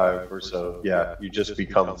 75 or so, yeah, you just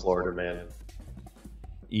become a Florida man.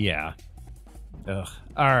 Yeah. Ugh.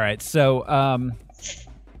 All right. So,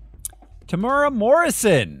 Tamura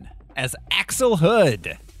Morrison as Axel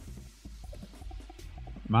Hood.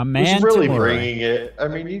 My man, He's really Tamura. bringing it. I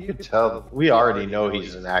mean, you could tell. We already know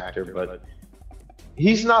he's an actor, but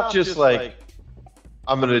he's not just like,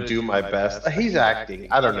 I'm going to do my best. He's acting.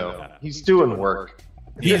 I don't know. He's doing work.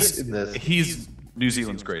 He's He's New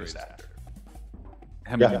Zealand's greatest actor.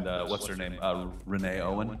 Him and what's her name? Rena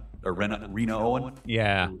Owen.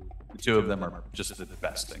 Yeah. The two of them are just the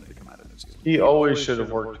best thing to come out of New Zealand. He always should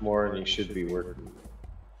have worked more, and he should be working.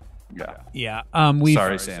 Yeah. Yeah.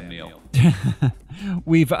 Sorry, Sam Neill.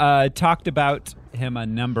 We've talked about him a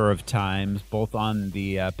number of times, both on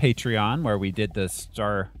the Patreon where we did the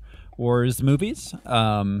Star Wars movies.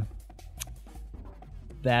 Haven't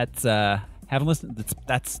listened.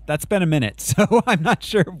 That's been a minute, so I'm not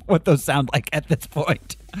sure what those sound like at this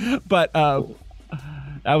point. But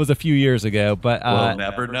that was a few years ago. But we'll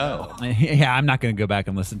never know. Yeah, I'm not going to go back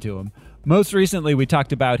and listen to him. Most recently, we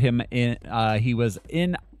talked about him in.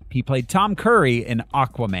 He played Tom Curry in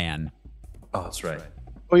Aquaman. Oh, that's right.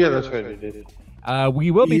 Oh, yeah, that's right. He did.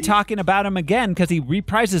 We will be talking about him again because he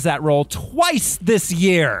reprises that role twice this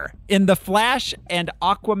year in The Flash and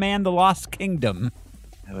Aquaman: The Lost Kingdom.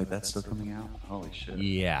 Oh, wait, that's still coming out? Holy shit.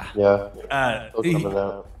 Yeah. Yeah. Still coming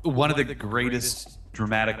out. One of the greatest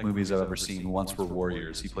dramatic movies I've ever seen, Once Were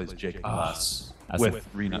Warriors. He plays Jacob Huss with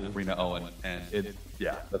Rena Owen. And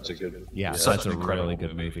That's a good. Yeah, Such that's an a incredible really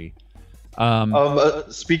good movie.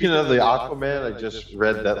 movie. Speaking of the Aquaman, I just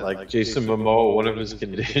read that like Jason Momoa, one of his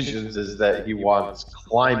conditions is that he wants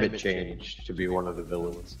climate change to be one of the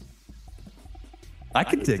villains. I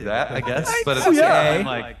could dig that, I guess. But at Oh, the same yeah. time,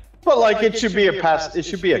 like, But like it should be it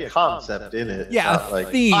should be a concept in it. Yeah, not a like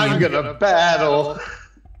theme. I'm gonna battle.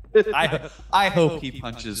 I hope he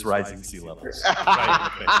punches rising sea levels.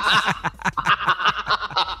 Right in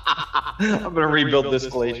the face. I'm gonna rebuild this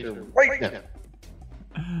glacier right now.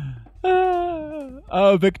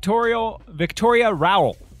 Victoria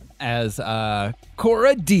Rowell as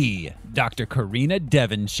Cora D, Dr. Karina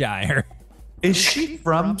Devonshire. Is she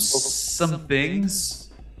from some things?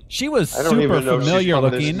 She was I don't super even know if she's familiar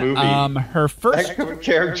from this looking. movie. Her first That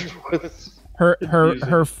character was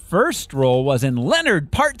Her first role was in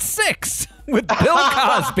Leonard Part 6 with Bill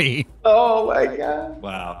Cosby. Oh my God!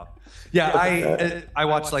 Wow. Yeah, I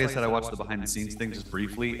watched, like I said, I watched the behind the scenes thing just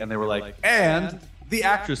briefly, and they were like, and the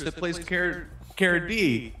actress that plays Cara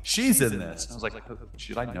D, she's in this. I was like,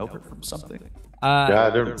 should I know her from something?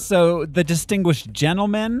 So the Distinguished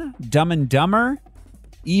Gentleman, Dumb and Dumber,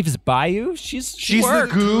 Eve's Bayou. She's the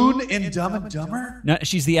goon in Dumb and Dumber. No,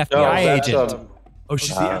 she's the FBI agent. She's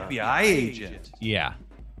the FBI agent. Yeah.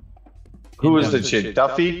 Who was the chick?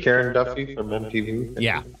 Duffy, Karen Duffy from MTV.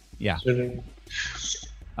 Yeah.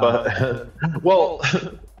 But well,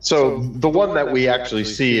 so the one that we actually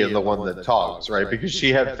see and the one that talks, right? Because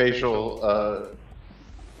she had facial.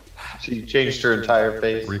 She changed her entire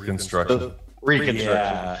face. Reconstruction.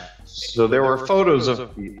 Yeah. So there were photos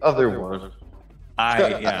of the other one.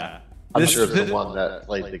 I'm sure it's the one that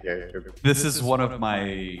played the character. This is one of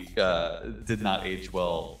my did not age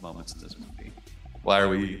well moments in this movie. Why are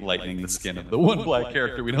we lightening the skin of the one black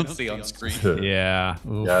character we don't see on screen? Yeah.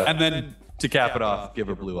 And then to cap it off, give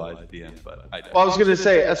her blue eyes at the end. But I was going to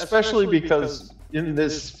say, especially because in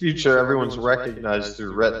this future, everyone's recognized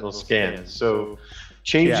through retinal scans. So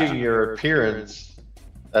changing your appearance,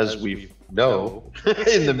 as we know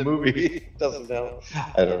in the movie, doesn't help.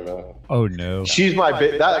 I don't know. Oh no.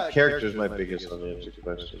 That character's my biggest unanswered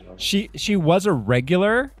question. She was a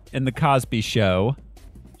regular in the Cosby Show.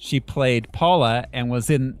 She played Paula and was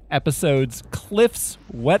in episodes Cliff's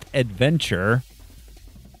Wet Adventure.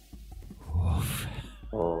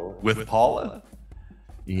 with Paula.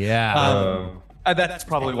 Yeah. That's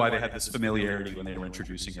probably why they had this familiarity when they were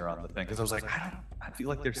introducing her on the thing. Because I was like, I feel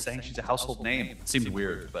like they're saying she's a household name. It seemed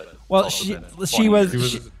weird, but she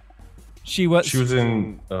was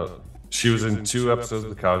in 2 episodes of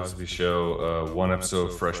the Cosby Show, 1 episode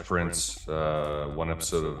of Fresh Prince, 1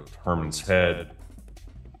 episode of Herman's Head.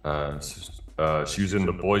 She was in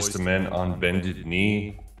the Boys to Men on Bended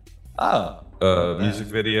Knee music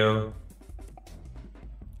video.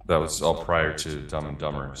 That was all prior to Dumb and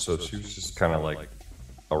Dumber, so she was just kind of like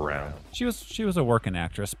around. She was a working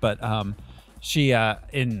actress, but she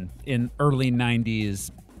in early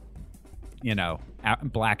 '90s,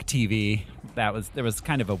 black TV. There was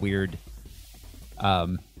kind of a weird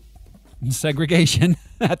segregation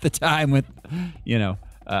at the time with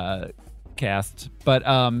cast, but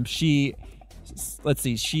she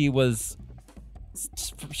was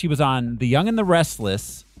on The Young and the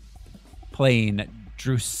Restless, playing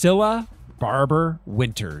Drusilla Barber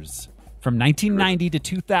Winters from 1990 to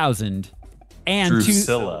 2000, and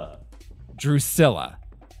Drusilla,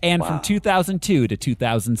 and from 2002 to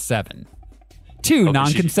 2007,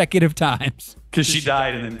 non-consecutive times. Because she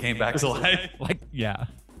died and then came back to life.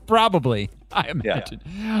 Probably, I imagine.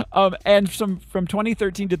 Yeah. And from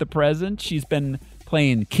 2013 to the present, she's been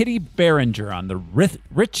playing Kitty Berenger on The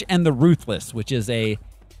Rich and the Ruthless, which is a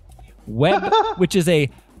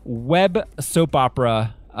web soap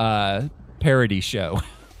opera parody show.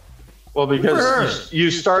 Well, because you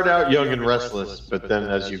start out young and restless, but then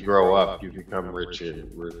as you grow up, you become rich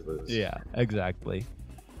and ruthless. Yeah, exactly.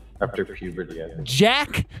 After puberty, I think.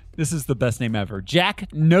 Jack, this is the best name ever. Jack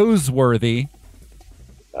Noseworthy.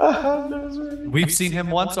 We've seen him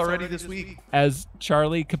once already this week. As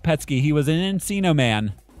Charlie Kopetsky. He was in Encino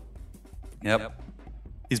Man. Yep.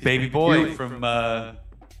 He's baby boy from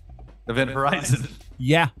Event Horizon.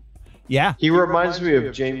 Yeah. He reminds me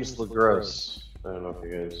of James LaGrosse. I don't know if you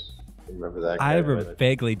guys remember that guy. I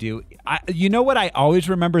vaguely do. You know what I always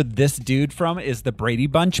remember this dude from is the Brady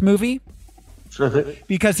Bunch movie?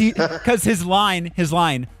 because his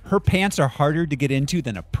line, her pants are harder to get into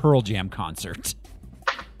than a Pearl Jam concert.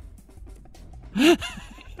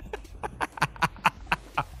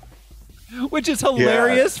 Which is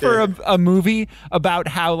hilarious for a movie about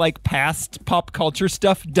how past pop culture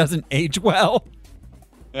stuff doesn't age well.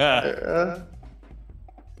 Yeah.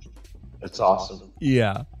 It's awesome.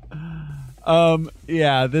 Yeah.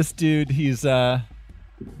 This dude, he's I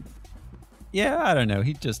don't know.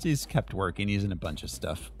 He's kept working. He's in a bunch of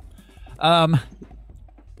stuff.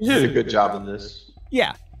 He did a good job in this.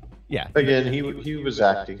 Yeah. Again, he was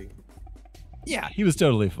acting. Yeah, he was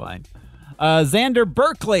totally fine. Xander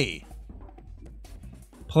Berkeley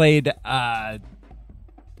played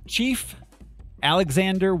Chief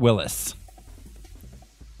Alexander Willis.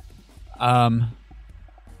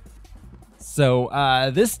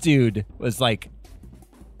 So this dude was like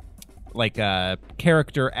a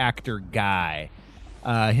character actor guy.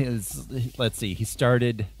 He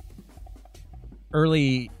started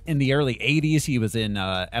in the early 80s. He was in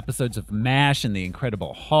episodes of MASH and The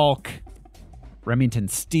Incredible Hulk, Remington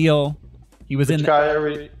Steele. He was Which guy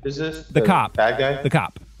is this? The cop. Bad guy? The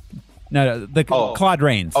cop. No, Claude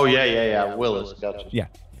Rains. Oh yeah. Willis, gotcha. Yeah.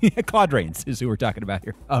 Claude Rains is who we're talking about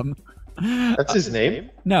here. That's his name?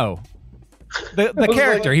 No. The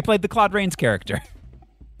character. like- He played the Claude Rains character.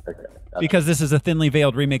 Okay. Because this is a thinly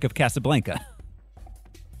veiled remake of Casablanca.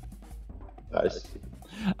 I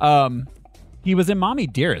see. He was in Mommy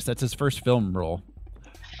Dearest. That's his first film role.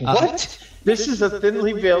 What? This is a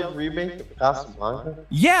thinly veiled remake of Casablanca?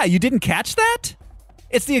 Yeah, you didn't catch that?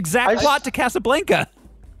 It's the exact plot to Casablanca.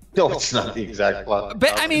 No, it's not the exact plot.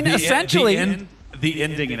 But I mean, essentially, the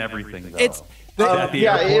ending and everything. Though. it's At the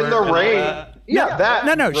yeah, airport in the and rain. that. Yeah,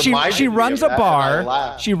 that. no. She reminded me runs of a that, and I bar.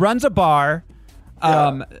 laughed. She runs a bar.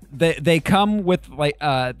 Yeah. They come with like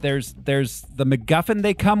there's the MacGuffin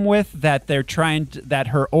they come with that they're trying to, that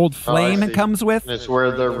her old flame see. comes with. And it's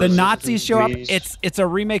where The Nazis show up. meets- It's a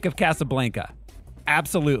remake of Casablanca.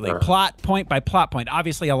 Absolutely. Sure. Plot point by plot point.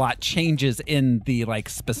 Obviously a lot changes in the like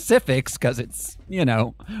specifics because it's,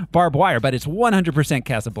 Barb Wire, but it's 100%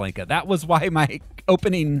 Casablanca. That was why my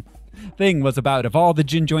opening thing was about of all the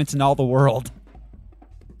gin joints in all the world.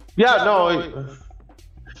 Yeah, no.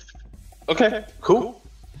 Okay, cool.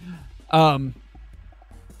 Um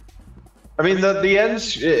I mean, the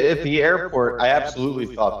ends at the airport, I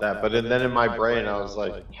absolutely thought that. But then in my brain, I was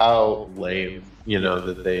like, how lame,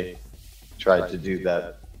 that they tried to do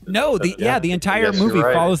that. No, But the entire I guess you're movie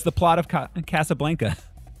right. follows the plot of Casablanca.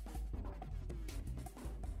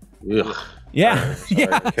 Ugh. Yeah, Sorry,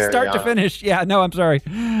 yeah, carry start to on. finish. Yeah, no, I'm sorry.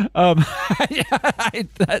 I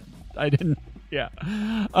didn't. Yeah.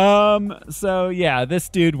 So yeah, this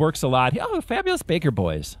dude works a lot. Oh, Fabulous Baker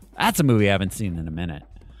Boys. That's a movie I haven't seen in a minute.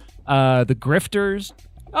 The Grifters.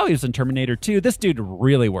 Oh, he was in Terminator 2. This dude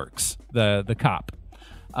really works. The cop.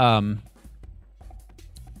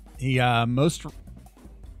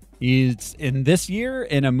 He's in this year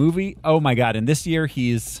in a movie. Oh my God! In this year,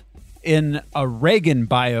 he's in a Reagan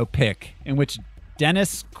biopic in which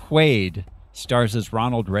Dennis Quaid stars as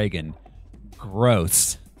Ronald Reagan.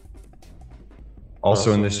 Gross.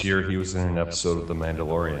 Also in this year, he was in an episode of The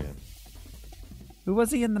Mandalorian. Who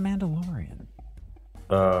was he in The Mandalorian?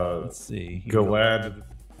 Let's see. Gilad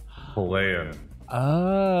Palayan.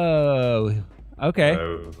 Oh, okay.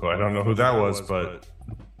 I don't know who that was, but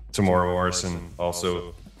Tamora Morrison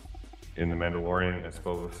also in The Mandalorian as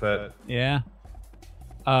Boba Fett. Yeah.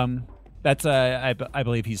 That's I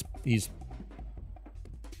believe he's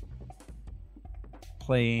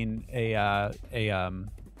playing a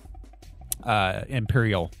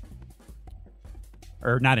Imperial,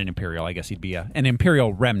 or not an Imperial. I guess he'd be an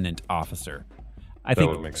Imperial remnant officer. I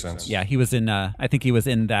think That would make sense. Yeah, he was in. I think he was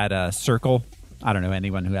in that Circle. I don't know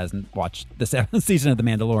anyone who hasn't watched this season of The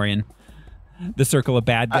Mandalorian. The Circle of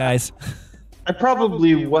Bad Guys. I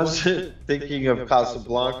probably wasn't thinking of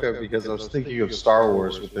Casablanca because I was thinking of Star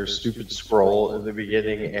Wars with their stupid scroll in the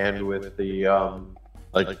beginning and with the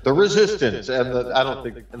like the Resistance and I don't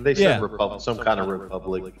think and they said Yeah. Republic, some kind of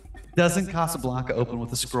republic. Doesn't Casablanca open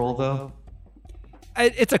with a scroll though?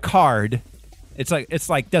 It's a card. It's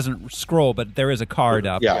like doesn't scroll, but there is a card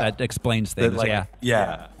up Yeah. that explains things.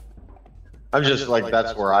 Yeah. I'm just like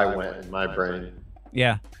that's where I went in my brain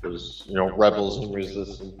Yeah. because rebels and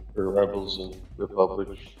resistance or rebels and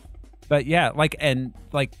republic. But yeah,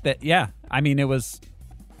 that. Yeah, I mean, it was.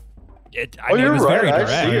 It You're was right. very I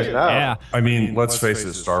direct. see it now. Yeah, I mean, let's face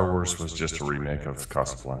it, Star Wars was just a remake of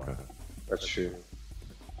Casablanca. That's true.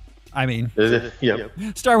 I mean, Yep.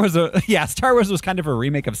 Star Wars was kind of a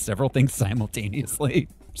remake of several things simultaneously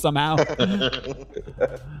somehow.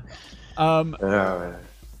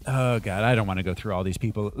 Oh God, I don't want to go through all these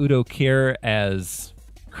people. Udo Kier as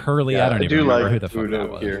Curly. Yeah, I don't I even do remember like who the fuck Udo that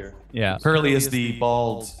was. Kier. Yeah, Curly is the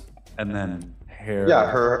bald and then hair. Yeah,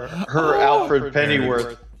 her Alfred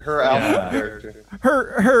Pennyworth, her Alfred character.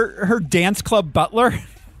 her dance club butler.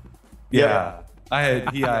 Yeah. I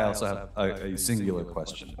also have a singular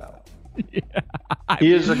question about it.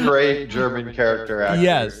 He is a great German character actor.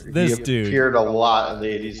 Yes, this he dude. appeared a lot in the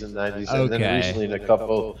 80s and 90s, and Okay. then recently in a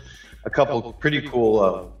couple pretty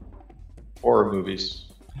cool horror movies.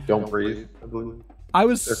 Don't Breathe, I believe. I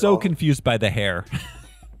was They're so called. confused by the hair.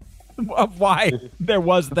 Of why there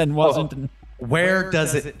was then wasn't. And Where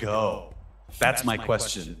does it go? That's my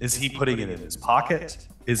question. Is he putting it in his pocket?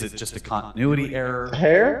 Is it just a continuity error?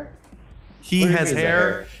 Hair? He What do you has mean,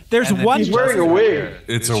 hair. There's and then one. He's wearing a wig.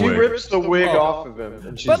 It's a She wig. rips the wig off of him,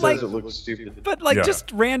 and she But, says like- it looks stupid. But Yeah.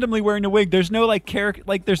 just randomly wearing a wig, there's no character.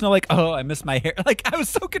 There's no oh, I missed my hair. I was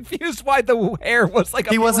so confused why the hair was like a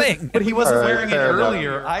He wasn't, thing. but he wasn't All right, wearing it fair enough.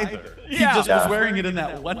 earlier either. He Yeah. just Yeah. was wearing it in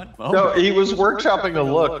that one moment. No, he was workshopping a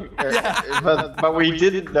look, but we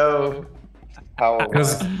didn't know how.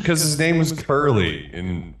 Because his name was Curly,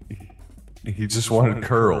 and he just wanted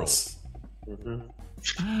curls.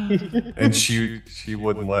 And she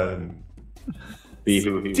wouldn't let him be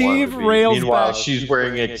who he Steve wanted to be. Rails Meanwhile, back. she's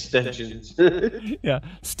wearing extensions. Yeah.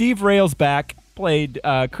 Steve Railsback played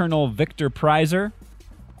Colonel Victor Prizer.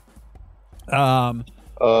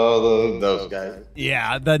 Oh, those guys.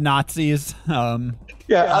 Yeah, the Nazis.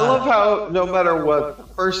 Yeah, I love how no matter what, the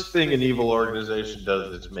first thing an evil organization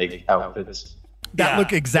does is make outfits. that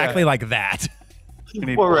look exactly like that. You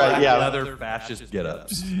need Well, right, black yeah. leather fascist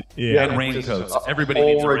get-ups. Yeah. And raincoats. Just Everybody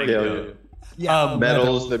needs a whole raincoat. regalia. Yeah.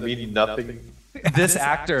 Medals that mean nothing. This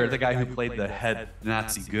actor, the guy who played the head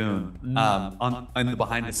Nazi goon, on the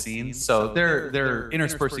behind the scenes, so they're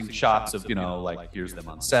interspersing shots of, like here's them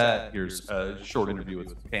on set, here's a short interview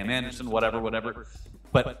with Pam Anderson, whatever.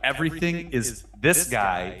 But everything is this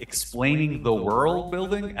guy explaining the world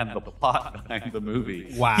building and the plot behind the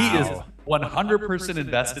movie. Wow. He is 100%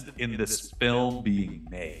 invested in this film being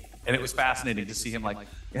made. And it was fascinating to see him like,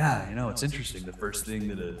 it's interesting. The first thing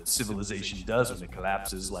that a civilization does when it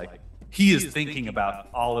collapses, like, he is thinking about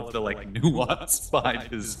all of the like nuance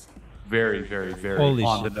behind his very, very, very Holy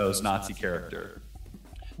on-the-nose Nazi character.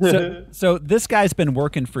 So this guy's been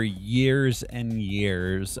working for years and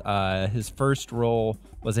years. His first role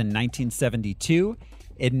was in 1972.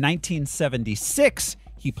 In 1976,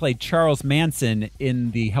 he played Charles Manson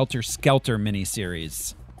in the Helter Skelter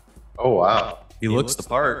miniseries. Oh, wow. He looks the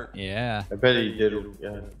part. Yeah. I bet he did.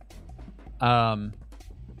 Yeah.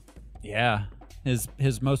 Yeah.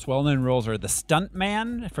 His most well-known roles are The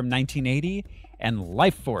Stuntman from 1980 and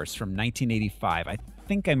Life Force from 1985. I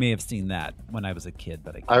think I may have seen that when I was a kid,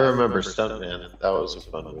 but I remember Stuntman. That was a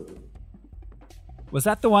fun movie. Was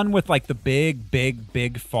that the one with like the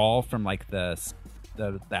big fall from like that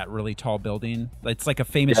really tall building? It's like a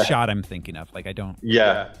famous shot I'm thinking of. Like I don't.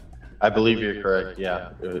 Yeah, I believe you're correct. Yeah,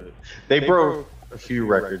 they broke a few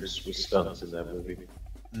records with stunts in that movie.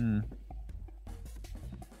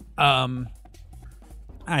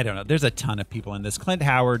 I don't know. There's a ton of people in this. Clint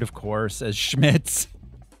Howard, of course, as Schmitz.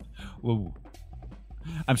 Whoa.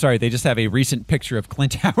 I'm sorry, they just have a recent picture of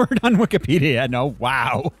Clint Howard on Wikipedia. No,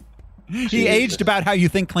 wow. He aged about how you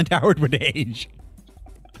think Clint Howard would age.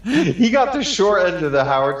 He got the short end of the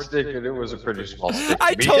Howard stick, and it was a pretty small stick.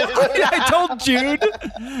 I told Jude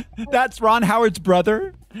that's Ron Howard's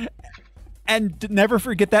brother. And never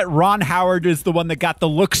forget that Ron Howard is the one that got the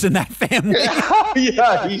looks in that family.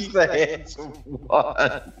 Yeah, he's the handsome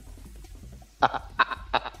one.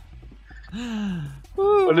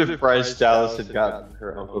 What if Bryce Dallas had gotten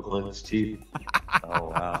her Uncle Clint's teeth? Oh,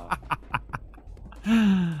 wow.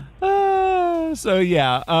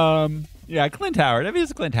 Yeah, Clint Howard. I mean,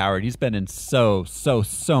 it's Clint Howard. He's been in so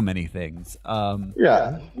many things.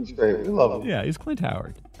 Yeah, he's great. We love him. Yeah, he's Clint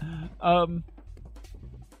Howard.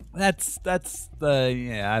 That's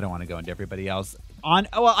I don't want to go into everybody else.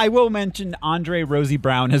 I will mention Andre Rosie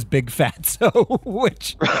Brown as Big Fatso,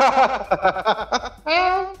 which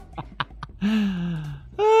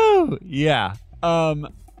oh yeah,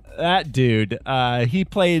 that dude. He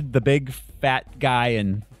played the big fat guy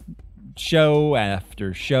in show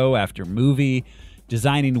after movie,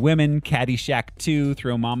 Designing Women, Caddyshack 2,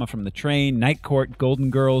 Throw Mama from the Train, Night Court, Golden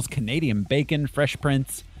Girls, Canadian Bacon, Fresh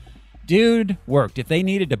Prince. Dude worked. If they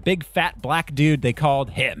needed a big fat black dude, they called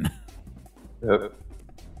him. Yep.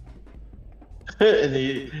 And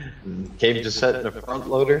he came to set in a front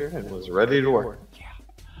loader and was ready to work.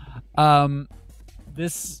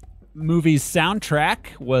 This movie's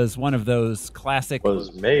soundtrack was one of those classic.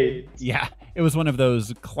 Was made. Yeah, it was one of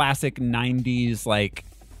those classic '90s. Like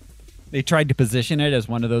they tried to position it as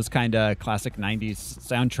one of those kind of classic '90s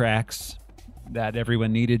soundtracks that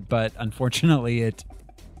everyone needed, but unfortunately, it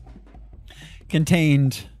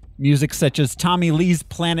contained music such as Tommy Lee's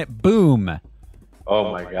 "Planet Boom."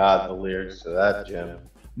 Oh my God, the lyrics to that gem.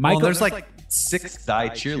 Michael, there's like 6 Die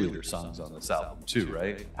Cheerleader songs on this album too,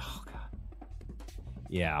 right? Oh God.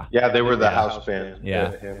 Yeah. Yeah, they were the house band.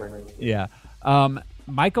 Yeah. Hammer. Yeah.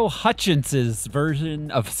 Michael Hutchins's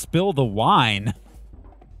version of Spill the Wine.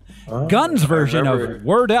 Gunn's version of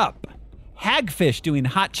Word Up. Hagfish doing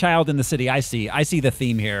Hot Child in the City. I see the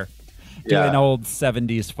theme here. Doing old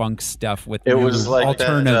 70s funk stuff with it was like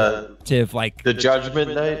alternative, like the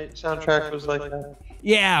Judgment Night soundtrack was like that.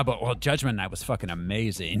 Yeah, but Judgment Night was fucking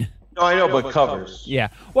amazing. No, I know, but covers. Yeah,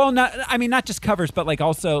 well, not just covers, but like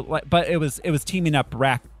also, but it was teaming up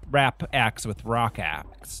rap acts with rock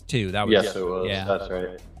acts too. That was yes, it was. Yeah, that's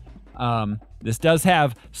right. This does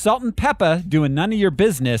have Salt and Peppa doing None of Your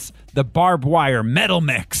Business, the Barb Wire metal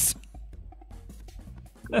mix.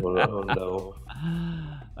 Oh no.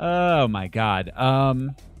 Oh my God.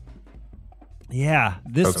 Yeah,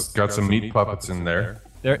 this got some meat puppets in there.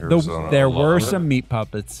 There were some meat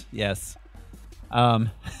puppets. Yes.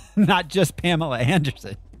 Not just Pamela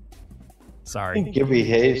Anderson. Sorry. Gibby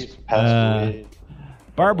Hayes passed away.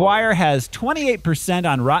 Barb Wire has 28%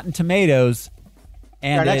 on Rotten Tomatoes,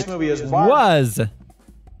 and Our next it movie is was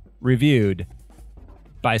reviewed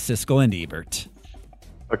by Siskel and Ebert.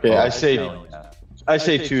 Okay, I say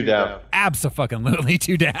 2 down. Abso-fucking-lutely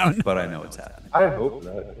 2 down. But I know it's happening. I hope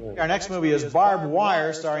not. Our next movie is Barb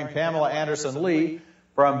Wire, starring Pamela Anderson Lee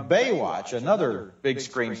from Baywatch, another big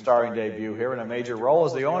screen starring debut here in a major role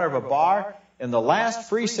as the owner of a bar in the last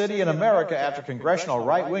free city in America after congressional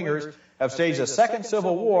right-wingers have staged a second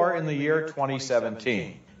civil war in the year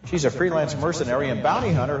 2017. She's a freelance mercenary and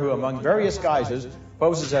bounty hunter who, among various guises,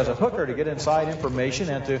 poses as a hooker to get inside information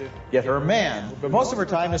and to get her man. But most of her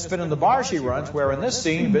time is spent in the bar she runs, where in this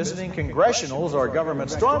scene, visiting congressionals or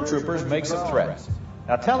government stormtroopers makes some threats.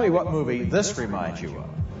 Now tell me what movie this reminds you of.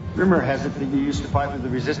 Rumor has it that you used to fight with the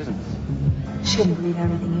resistance. Shouldn't believe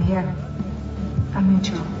everything you hear. I'm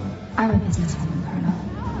neutral. I'm a businesswoman, Colonel.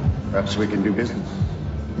 Perhaps we can do business.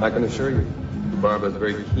 I can assure you, Barb has a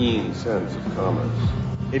very keen sense of commerce.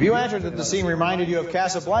 If you answered that the scene reminded you of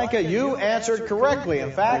Casablanca, you answered correctly.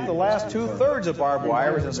 In fact, the last 2/3 of Barb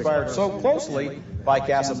Wire is inspired so closely by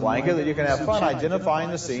Casablanca that you can have fun identifying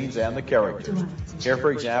the scenes and the characters. Here,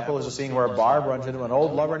 for example, is a scene where Barb runs into an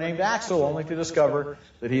old lover named Axel, only to discover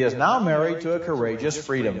that he is now married to a courageous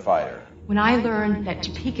freedom fighter. When I learned that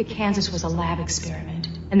Topeka, Kansas was a lab experiment,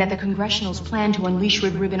 and that the Congressionals planned to unleash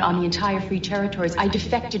Red Ribbon on the entire free territories, I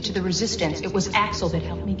defected to the resistance. It was Axel that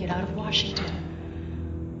helped me get out of Washington.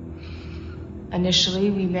 Initially,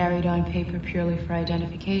 we married on paper purely for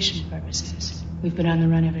identification purposes. We've been on the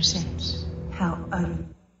run ever since. How utterly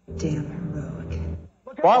damn heroic.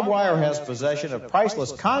 Barb Wire has possession of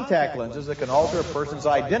priceless contact lenses that can alter a person's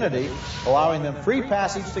identity, allowing them free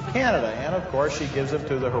passage to Canada. And, of course, she gives them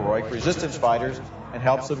to the heroic resistance fighters and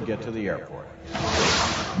helps them get to the airport.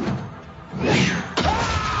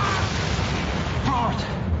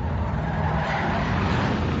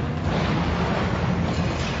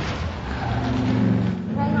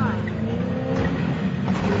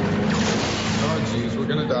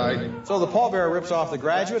 So the pallbearer rips off The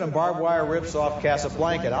Graduate and Barb Wire rips off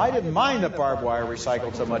Casablanca. And I didn't mind that Barb Wire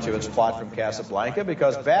recycled so much of its plot from Casablanca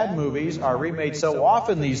because bad movies are remade so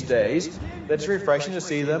often these days that it's refreshing to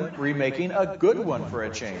see them remaking a good one for a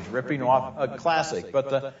change, ripping off a classic. But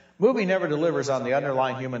the movie never delivers on the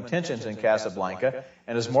underlying human tensions in Casablanca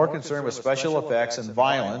and is more concerned with special effects and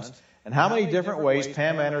violence and how many different ways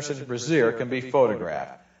Pam Anderson's brassiere can be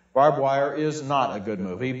photographed. Barb Wire is not a good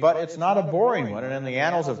movie, but it's not a boring one, and in the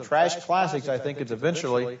annals of trash classics, I think it's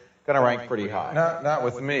eventually going to rank pretty high. Not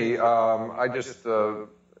with me. I'm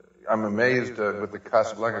amazed with the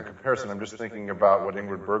Casablanca comparison. I'm just thinking about what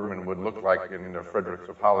Ingrid Bergman would look like in Fredericks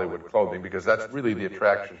of Hollywood clothing, because that's really the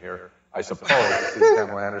attraction here, I suppose, to see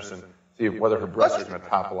Pamela Anderson, see whether her breasts are going to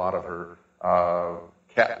topple out of her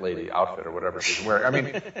cat lady outfit or whatever she's wearing. I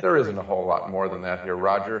mean, there isn't a whole lot more than that here,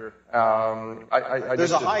 Roger.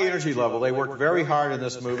 There's a high energy level. They work very hard in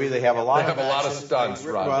this movie. They have a lot of stunts,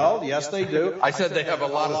 Roger. Well, yes, they do. I said they have a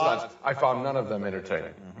lot of stunts. I found none of them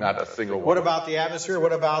entertaining. Not a single one. What about the atmosphere?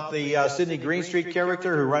 What about the Sidney Greenstreet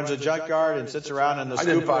character who runs a junkyard and sits around in the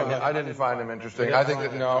scoop? I didn't find him interesting. I think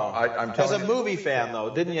that, I'm telling you. As a movie fan,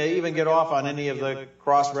 though, didn't you even get off on any of the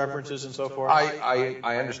cross-references and so forth?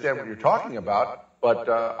 I understand what you're talking about. But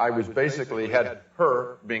I was basically had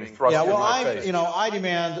her being thrust in my face. I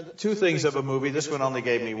demand two things of a movie. This one only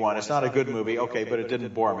gave me one. It's not a good movie, okay, but it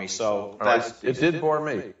didn't bore me. So it did bore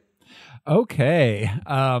me. Okay,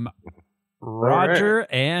 Roger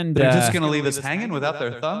and they're just going to leave us hanging without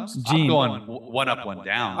their thumbs. Gene. I'm going one up, one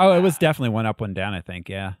down. Oh, it was definitely one up, one down. I think,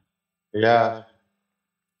 yeah.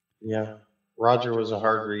 Roger was a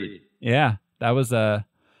hard read. Yeah, that was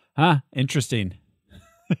interesting.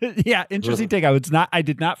 Yeah, interesting take. I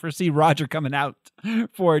did not foresee Roger coming out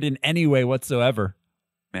for it in any way whatsoever.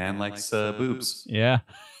 Man likes boobs. Yeah.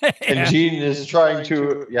 And Gene is trying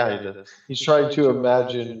to, he does. He's trying to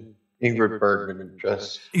imagine Ingrid Bergman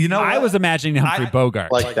dressed. I was imagining Humphrey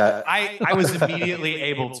Bogart. Like that. I was immediately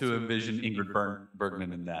able to envision Ingrid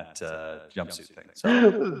Bergman in that jumpsuit thing.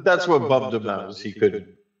 So that's what bummed him out, he couldn't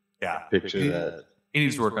picture that. He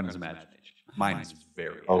needs to work on his imagination. Mine is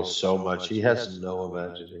very so much. He has no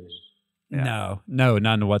imagination. Yeah. No,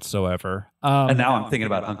 none whatsoever. And now I'm thinking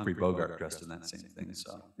about Humphrey Bogart dressed in that same thing.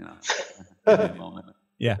 So, give me a moment.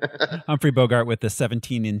 Yeah. Humphrey Bogart with the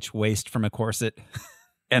 17-inch waist from a corset.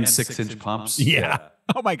 And 6-inch pumps. Yeah.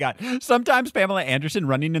 Oh, my God. Sometimes Pamela Anderson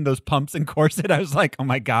running in those pumps and corset, I was like, oh,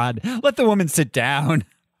 my God, let the woman sit down.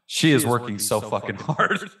 She is working so fucking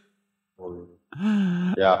hard.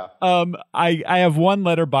 Yeah. I have one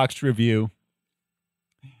Letterboxd review.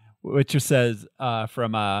 which says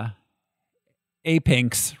from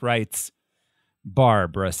Apinks writes,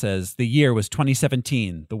 Barbara says, the year was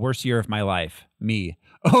 2017, the worst year of my life. Me.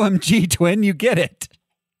 OMG, twin, you get it.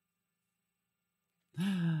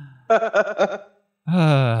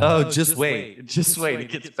 Just wait. Just wait. It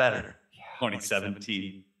gets better.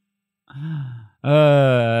 2017.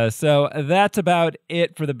 So that's about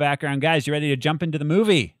it for the background. Guys, you ready to jump into the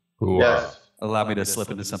movie? Yes. Allow me to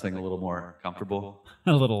slip into something a little more comfortable.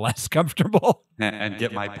 A little less comfortable. And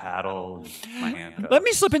get my paddle and my hand. Let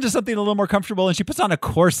me slip into something a little more comfortable, and she puts on a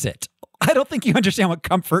corset. I don't think you understand what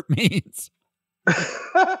comfort means.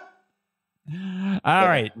 All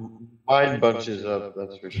right. Mine bunches up,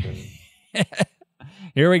 that's for sure.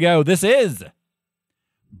 Here we go. This is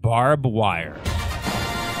Barb Wire.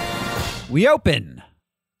 We open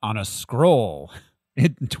on a scroll.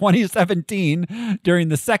 In 2017, during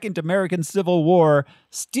the Second American Civil War,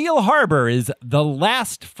 Steel Harbor is the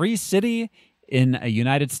last free city in the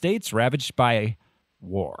United States ravaged by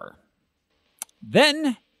war.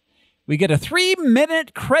 Then we get a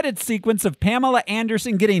 3-minute credit sequence of Pamela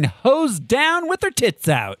Anderson getting hosed down with her tits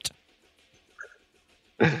out.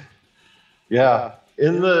 Yeah,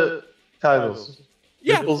 in the titles.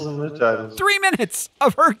 Yeah. Nipples in the titles. 3 minutes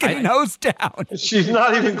of her getting hosed down. She's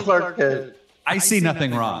not even Clark Kent. I see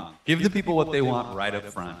nothing wrong. Give the people what they want right up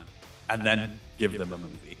front, and then give them a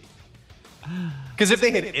movie. Because if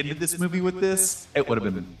they had ended this movie with this, it would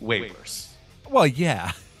have been way worse. Well,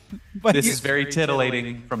 yeah. But this is very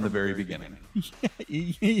titillating from the very beginning.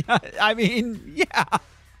 Yeah, I mean, yeah,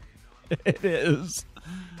 it is.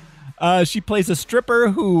 She plays a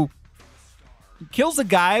stripper who kills a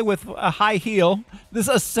guy with a high heel. This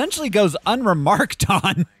essentially goes unremarked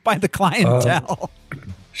on by the clientele.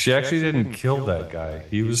 She actually didn't kill that guy.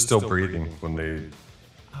 He was still breathing when they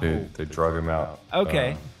drug him out.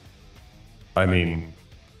 Okay. I mean,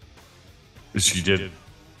 she did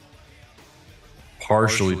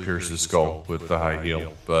partially pierce his skull with the high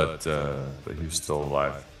heel, but he was still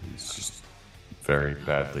alive. He's just very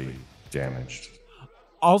badly damaged.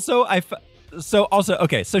 Also, so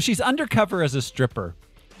she's undercover as a stripper,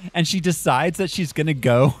 and she decides that she's going to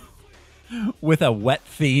go with a wet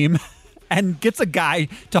theme. And gets a guy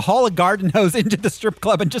to haul a garden hose into the strip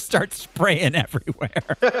club and just start spraying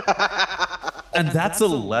everywhere. And that's a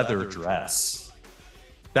leather dress.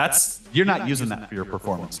 You're not using that for your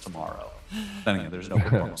performance tomorrow. Then again, there's no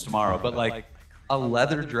performance tomorrow, but like a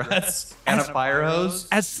leather dress and a fire hose,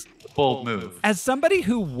 bold move. As somebody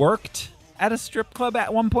who worked at a strip club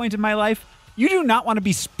at one point in my life, you do not want to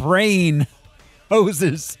be spraying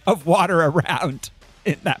hoses of water around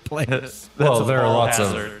in that place. Well, there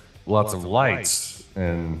are lots of lights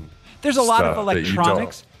and there's a lot of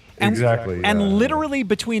electronics. Exactly. And literally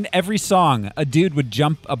between every song, a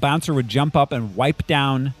bouncer would jump up and wipe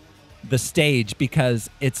down the stage because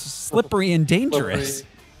it's slippery and dangerous.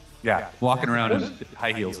 Yeah, walking around in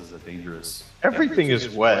high heels is a dangerous. Everything is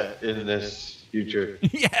wet in this future.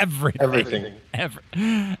 Yeah, everything.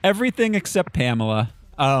 Everything except Pamela.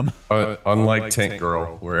 Unlike Tank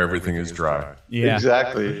Girl, where everything is dry. Yeah,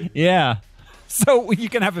 exactly. Yeah. So you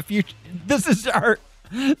can have a future. This is our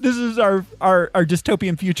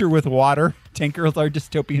dystopian future with water. Tank Girl's our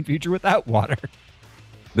dystopian future without water.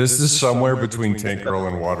 This is somewhere between Tank Girl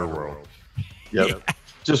and Waterworld. Yep. Yeah.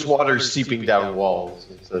 Just water seeping down walls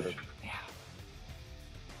and such.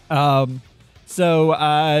 Yeah.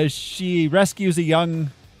 So she rescues a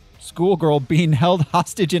young schoolgirl being held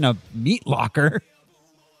hostage in a meat locker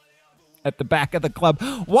at the back of the club.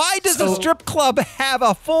 Why does a strip club have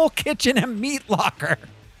a full kitchen and meat locker?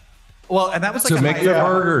 Well, and that was like to make their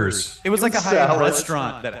burgers. It was like a high-end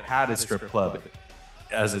restaurant that had a strip club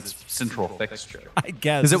as its central fixture. I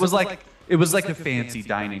guess because it was like a fancy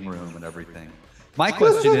dining room and everything. My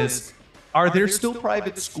question is, are there still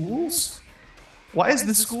private schools? Why is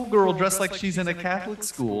the schoolgirl dressed like she's in a Catholic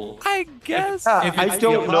school? I guess. I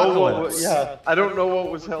don't know. I don't know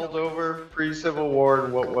what was held over pre-Civil War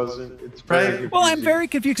and what wasn't. It's very confusing. Well, I'm very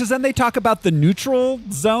confused because then they talk about the neutral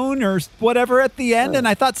zone or whatever at the end, and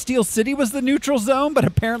I thought Steel City was the neutral zone, but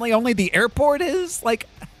apparently only the airport is. Like,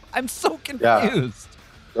 I'm so confused. Yeah.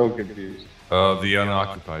 So confused. The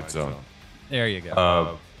unoccupied zone. There you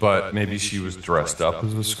go. But maybe she was dressed up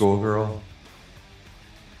as a schoolgirl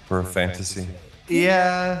for a fantasy.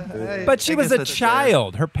 Yeah. But she was a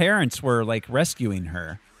child. Her parents were like rescuing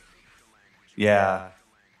her. Yeah.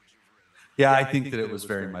 Yeah, I think that it was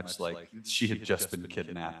very much like she had just been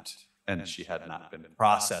kidnapped and she had not been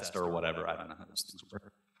processed or whatever. I don't know how those things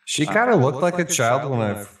work. She kind of looked like a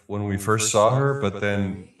child when we first saw her, but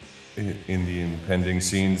then in the impending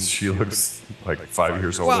scenes, she looks like 5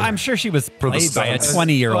 years older. Well, I'm sure she was For the played by a stunts.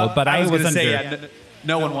 20-year-old, but I was gonna under. say,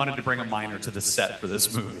 no one wanted to bring a minor to the set for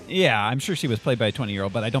this movie. Yeah, I'm sure she was played by a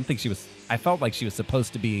 20-year-old, but I don't think she was. I felt like she was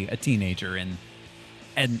supposed to be a teenager in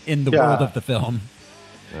the world of the film.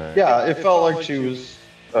 Right. Yeah, it felt like she was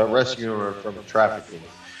rescuing her from trafficking.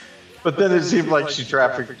 But then it seemed like she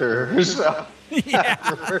trafficked her herself.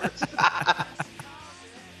 Afterwards.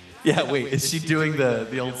 Yeah, wait, is she doing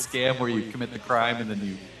the old scam where you commit the crime and then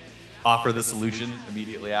you offer the solution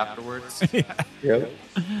immediately afterwards? Yep.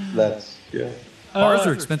 That's, Bars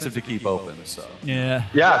are expensive to keep open, so. Yeah.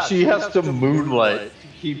 Yeah, she has to moonlight to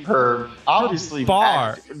keep her, obviously,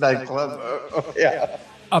 bar. Nightclub. Yeah.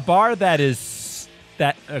 A bar that is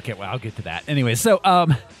that. Okay, well, I'll get to that. Anyway, so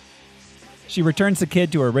she returns the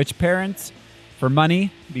kid to her rich parents for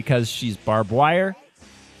money because she's Barb Wire,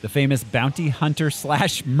 the famous bounty hunter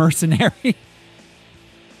 / mercenary.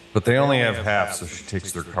 But they only have half, so she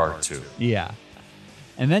takes their car too. Yeah.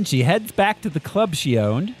 And then she heads back to the club she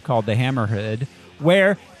owned, called the Hammerhead,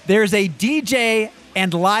 where there's a DJ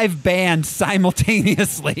and live band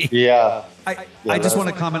simultaneously. Yeah. I just want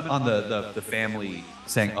to comment on the family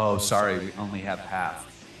saying, "Oh, sorry, we only have half."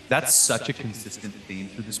 That's such a consistent theme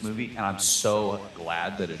through this movie, and I'm so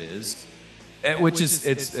glad that it is. Which is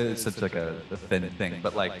it's such like a thin thing,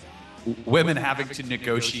 but like women having to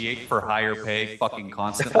negotiate for higher pay fucking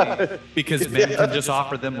constantly because men can just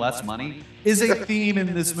offer them less money is a theme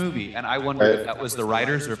in this movie. And I wonder if that was the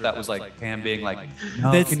writers or if that was like Pam being like,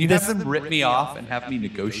 no, can you have them rip me off and have me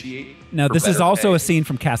negotiate? No, this is better also pay? a scene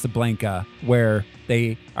from Casablanca where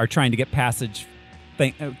they are trying to get passage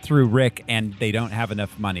through Rick and they don't have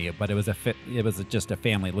enough money, but it was just a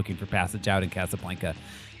family looking for passage out in Casablanca.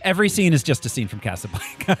 Every scene is just a scene from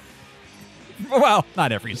Casablanca. Well,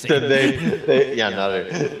 not every scene. They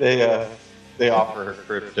offer her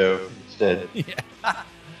crypto instead.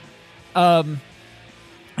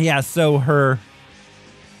 Yeah. So her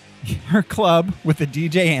club with a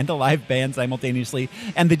DJ and a live band simultaneously,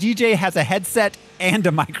 and the DJ has a headset and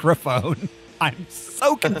a microphone. I'm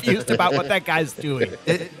so confused about what that guy's doing.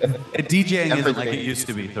 DJing isn't like it used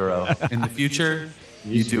to be, Thoreau. In the future,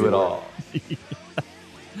 you do it all.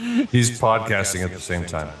 He's podcasting at the same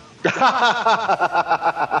time.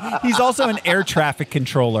 He's also an air traffic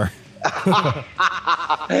controller.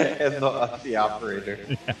 And the operator.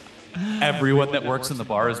 Everyone that works in the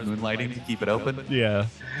bar is moonlighting to keep it open. Yeah.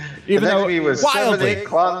 The Even next though movie was 7-8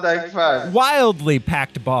 Klondike 5. wildly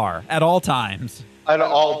packed bar at all times. At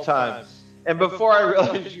all times. And before I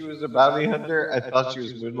realized she was a bounty hunter, I thought she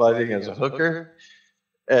was moonlighting as a hooker.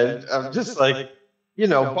 And I'm just like,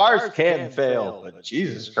 bars can fail, but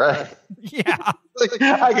Jesus Christ. Yeah.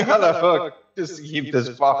 I got a hook just to keep this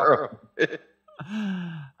bar open.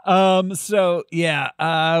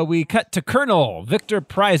 We cut to Colonel Victor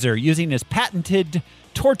Prizer using his patented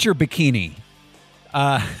torture bikini.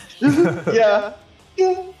 Yeah.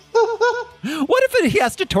 What if he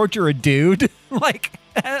has to torture a dude? You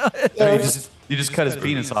just cut his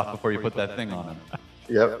penis off before you put that thing on him.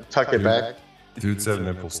 Yep, tuck it back. Dudes have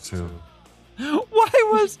nipples too. Why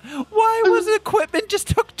was equipment just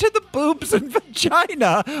hooked to the boobs and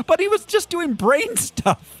vagina, but he was just doing brain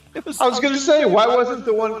stuff? I was going to say, why wasn't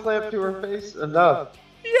the one clamped to her face enough?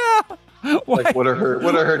 Yeah. Like, what are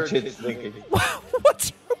her tits thinking?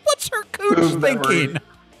 What's her cooch thinking?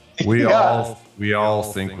 We all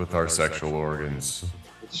think with our sexual organs.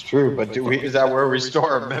 It's true, but is that where we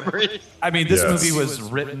store our memories? I mean, this movie was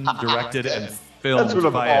written, directed, and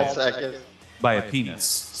filmed by a penis,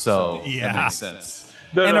 so that makes sense.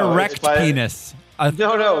 An erect penis.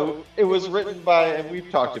 No, it was written by, and we've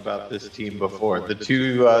talked about this team before, the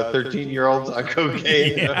two 13-year-olds on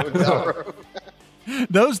cocaine in a hotel room.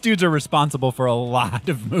 Those dudes are responsible for a lot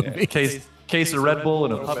of movies. Case of Red Bull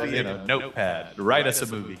and a puppy and a notepad. Write us a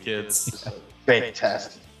movie, kids.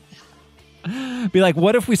 Fantastic. Be like,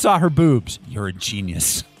 what if we saw her boobs? You're a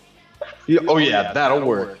genius. Oh, yeah, that'll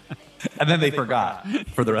work. And then they forgot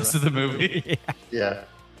for the rest of the movie. Yeah.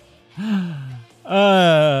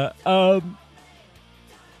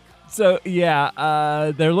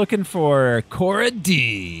 They're looking for Cora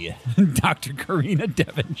D, Dr. Karina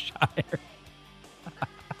Devonshire.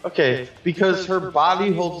 Okay, because her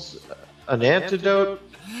body holds an antidote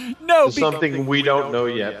to something we don't know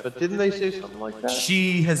yet. But didn't they say something like that?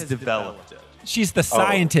 She has developed it. She's the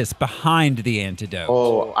scientist behind the antidote.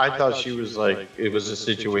 Oh, I thought she was like, it was a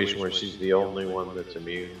situation where she's the only one that's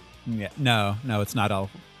immune. Yeah, no, it's not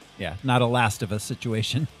not a Last of Us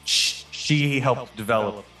situation. She helped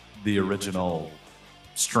develop the original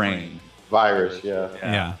strain. Virus,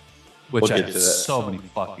 yeah. which We'll I get have to that. so many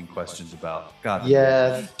fucking questions about. God.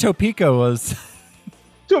 Yeah, Topeka was.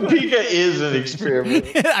 Topeka is an experiment.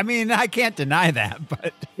 I mean, I can't deny that,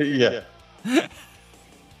 but Yeah.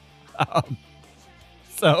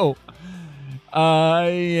 so,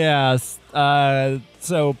 yes.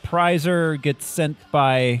 So Prizer gets sent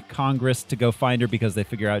by Congress to go find her because they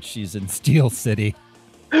figure out she's in Steel City.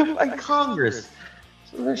 Like Congress.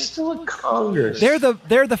 So they're still in Congress. They're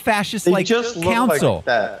the fascist They like just look council. like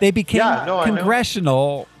that. They became Yeah, no, I know.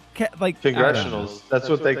 congressional. Like Congressionals. That's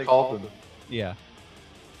what they call them. Yeah.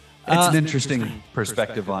 It's an interesting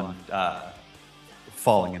perspective on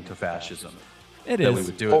falling into fascism. It that is. we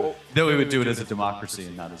would do it. That we would do it as a democracy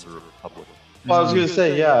and not as a republic. Well, I was going to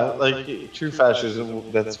say, yeah, like true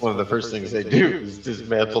fascism. That's one of the first things they do is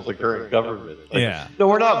dismantle the current government. Like, Yeah. No,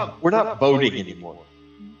 we're not voting anymore.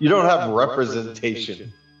 You don't have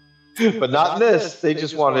representation. But not in this. They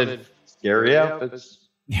just wanted scary outfits.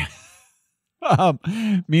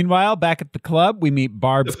 Meanwhile, back at the club, we meet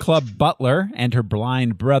Barb's club butler and her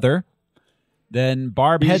blind brother. Then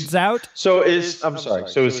Barb heads out. So is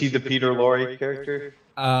he the Peter Lorre character?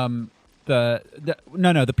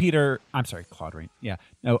 The Peter. I'm sorry, Claude Rains. Yeah,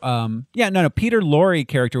 no. Peter Lorre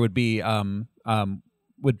character would be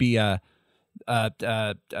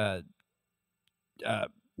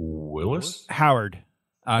Willis? Howard,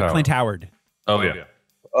 Clint Howard. Oh, yeah.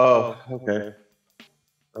 Oh, okay.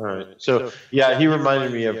 All right. So yeah, he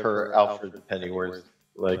reminded me of her Alfred Pennyworth.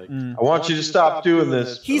 Like, I want you to stop doing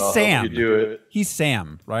this. He's I'll Sam. help you do it. He's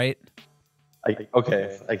Sam, right?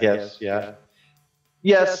 Okay, I guess. Yeah.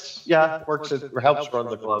 Yes. Yeah. Helps run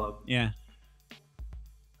the club. Yeah.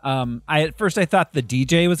 At first I thought the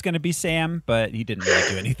DJ was going to be Sam, but he didn't really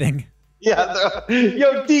do anything. Yeah.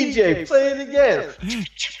 Yo, DJ, play it again.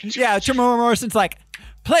 Yeah, Jim Morrison's like,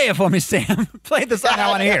 play it for me, Sam. Play the song I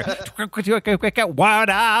want to hear. Quick, what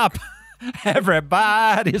up?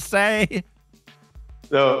 Everybody say.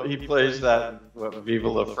 No, he plays that Vive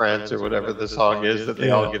la France or whatever the song is that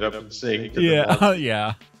they all get up and sing. To the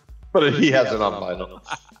yeah. But he has it on vinyl.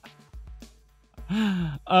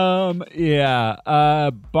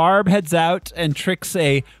 Barb heads out and tricks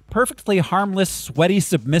a perfectly harmless, sweaty,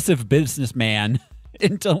 submissive businessman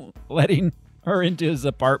into letting her into his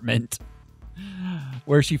apartment,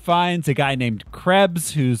 where she finds a guy named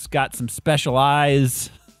Krebs who's got some special eyes.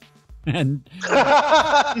 And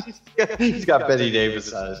he's got Betty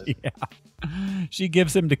Davis eyes. Yeah. She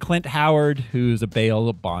gives him to Clint Howard, who's a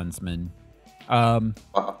bail bondsman.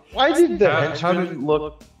 Why did the henchman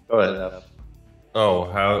look? Go ahead, F. Oh,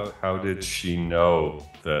 how did she know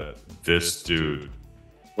that this dude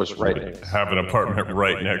was right have an apartment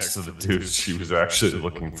right next to the dude she was actually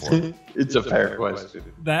looking for? It's a fair question.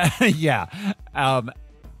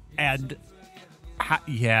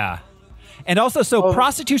 And also, so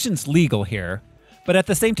prostitution's legal here, but at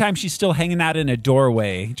the same time, she's still hanging out in a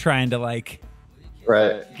doorway trying to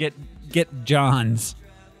get Johns.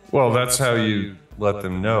 Well, that's how you let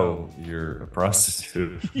them know you're a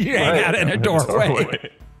prostitute. You hang out in a doorway.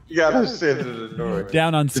 You gotta sit in a doorway.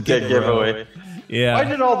 Down on Skid giveaway. Yeah. Why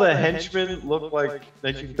did all the henchmen look like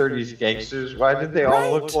 1930s gangsters? Why did they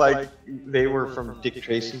all look like they were from Dick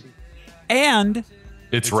Tracy? And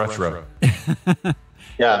it's retro.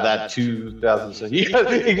 Yeah, that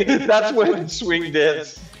 2007. That's when swing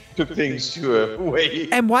dance took things to a way.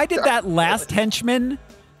 And why did that last henchman,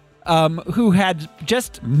 who had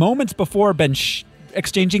just moments before been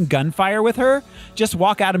exchanging gunfire with her, just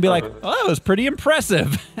walk out and be like, "Oh, it was pretty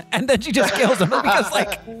impressive," and then she just kills him because,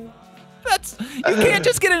 you can't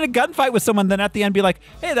just get in a gunfight with someone, then at the end be like,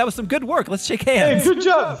 "Hey, that was some good work. Let's shake hands." Hey, good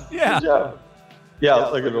job. Yeah. Good job. Yeah,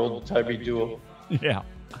 like an old timey duel. Yeah.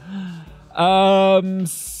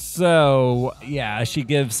 So yeah, she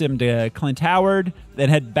gives him to Clint Howard, then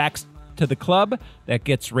head back to the club that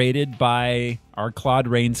gets raided by our Claude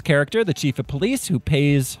Rains character, the chief of police, who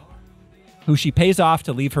she pays off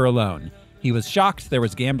to leave her alone. He was shocked there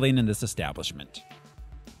was gambling in this establishment.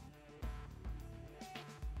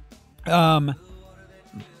 The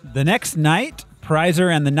next night,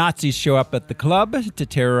 Prizer and the Nazis show up at the club to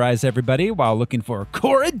terrorize everybody while looking for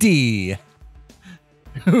Cora D,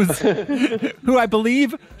 who I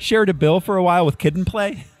believe shared a bill for a while with Kid and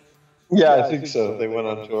Play. Yeah, I think so. They went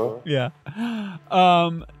on tour. Yeah.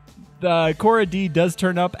 The Cora D does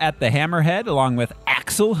turn up at the Hammerhead along with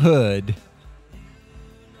Axel Hood,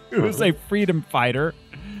 who's a freedom fighter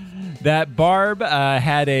that Barb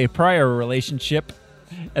had a prior relationship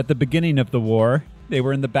at the beginning of the war. They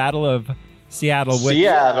were in the Battle of Seattle,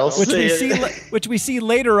 which we see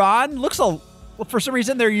later on. For some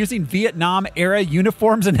reason, they're using Vietnam-era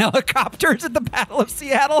uniforms and helicopters at the Battle of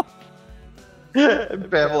Seattle.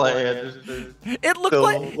 Pamela Anderson. It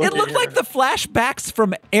looked like the flashbacks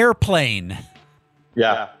from Airplane.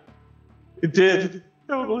 Yeah, it did.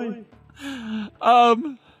 Totally.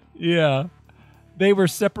 Yeah. They were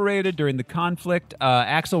separated during the conflict.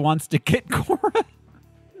 Axel wants to get Cora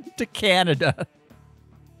to Canada.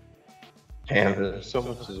 Canada. So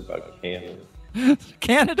much is about Canada.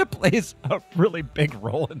 Canada plays a really big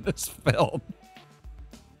role in this film.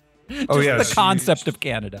 The concept of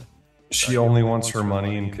Canada. She only wants her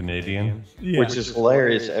money in Canadian. Yeah. Which is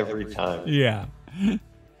hilarious every time. Yeah.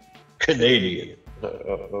 Canadian.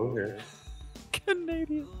 Okay.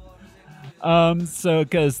 Canadian. So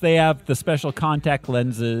because they have the special contact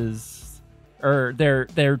lenses, or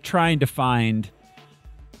they're trying to find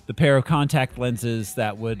the pair of contact lenses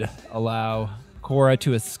that would allow Cora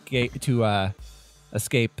to escape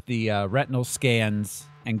the retinal scans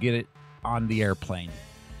and get it on the airplane.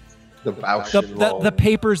 The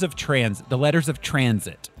papers of transit, the letters of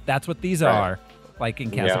transit. That's what these are, like in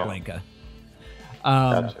Casablanca.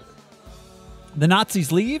 Gotcha. The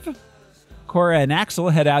Nazis leave. Cora and Axel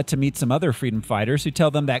head out to meet some other freedom fighters who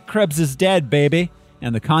tell them that Krebs is dead, baby,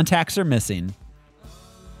 and the contacts are missing.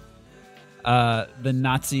 The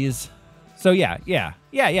Nazis. So yeah,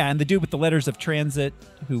 and the dude with the letters of transit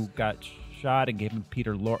who got shot and gave him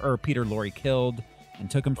Peter Lorre killed and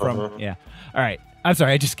took him from. Yeah. All right. I'm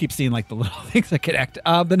sorry. I just keep seeing like the little things that connect.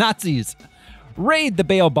 The Nazis raid the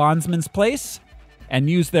bail bondsman's place and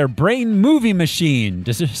use their brain movie machine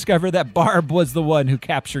to discover that Barb was the one who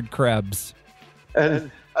captured Krebs.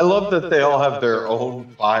 And I love that they all have their own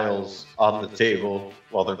files on the table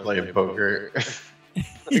while they're playing poker.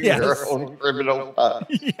 Yes. Their own criminal files.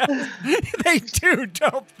 Yes. They do,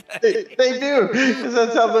 don't they? They do, because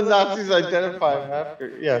that's how the Nazis identify him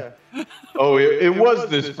after. Yeah. Oh, it was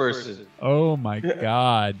this person. Oh, my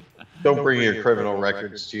God. Don't bring your criminal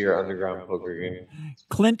records to your underground poker game.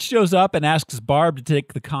 Clint shows up and asks Barb to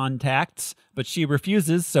take the contacts, but she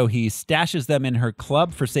refuses, so he stashes them in her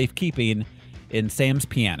club for safekeeping in Sam's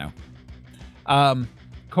piano.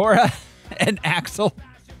 Cora and Axel...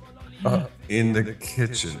 in the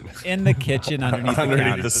kitchen. In the kitchen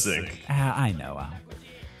underneath the sink. I know.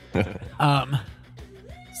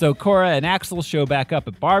 So Cora and Axel show back up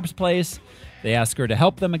at Barb's place. They ask her to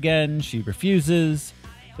help them again. She refuses.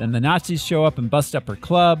 Then the Nazis show up and bust up her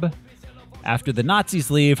club. After the Nazis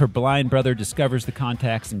leave, her blind brother discovers the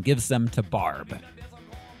contacts and gives them to Barb.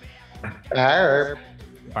 Barb.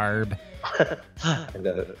 I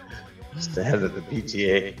know. Just the head of the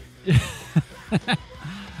PTA.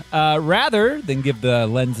 Rather than give the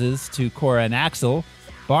lenses to Cora and Axel,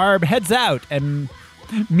 Barb heads out and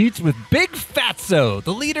meets with Big Fatso,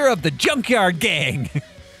 the leader of the Junkyard Gang.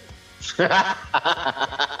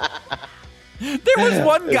 There was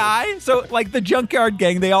one guy, so like the Junkyard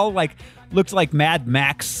Gang, they all like looked like Mad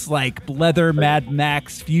Max, like leather Mad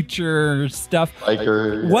Max future stuff.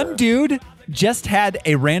 One dude just had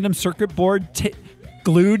a random circuit board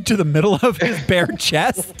glued to the middle of his bare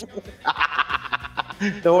chest.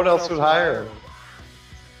 No one else would hire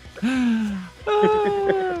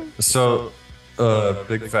him. So,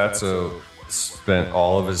 Big Fatso spent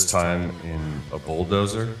all of his time in a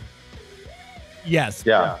bulldozer. Yes.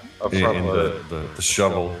 Yeah. In the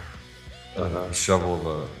shovel. The shovel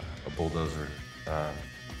of a bulldozer.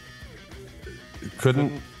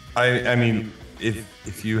 I mean,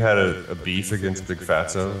 if you had a beef against Big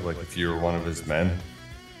Fatso, like if you were one of his men,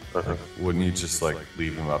 like, wouldn't you just like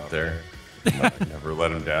leave him up there? Like, never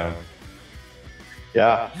let him down.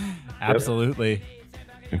 Yeah, absolutely.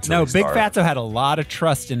 No, Big Fatso had a lot of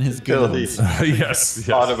trust in his goons. Yes.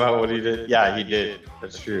 Thought about what he did. Yeah, he did.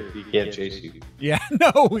 That's true. He can't chase you. Yeah,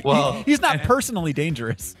 no. Well, he's not personally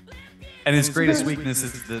dangerous. And his greatest weakness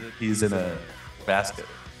is that he's in a basket.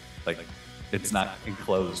 Like, it's not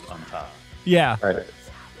enclosed on top. Yeah. Right.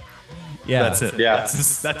 Yeah. That's it. Yeah.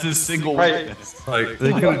 That's his single weakness. Like,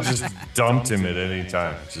 they could have just dumped him at any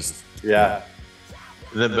time. Just. Yeah.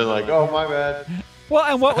 And then been like, oh, my bad. Well,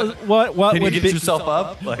 and what Can would you get yourself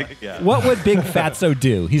up? Like, yeah. What would Big Fatso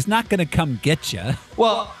do? He's not going to come get you.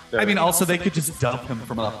 Well, I mean, also they could just dump him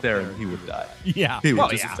from up there and he would die. Yeah, he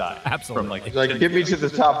would just die. Absolutely. From like, he's like, get me to the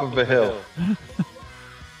top of a hill,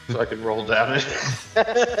 so I can roll down it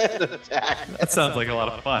and attack. That sounds like a lot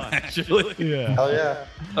of fun, actually. Yeah. Hell yeah.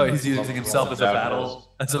 Oh, he's using himself as a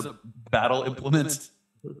battle implement.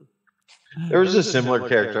 There was a similar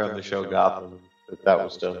character on the show Gotham, but that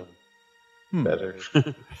was done better.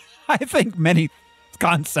 I think many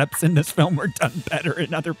concepts in this film were done better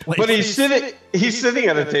in other places. But he's sitting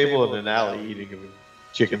at a table in an alley eating a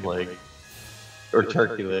chicken leg. or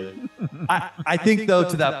turkey leg. I think, though,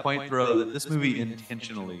 to that point, bro, that this movie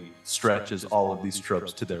intentionally stretches all of these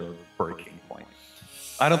tropes to their breaking point.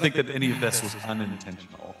 I don't think that any of this was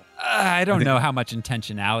unintentional. I don't know how much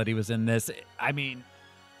intentionality was in this. I mean,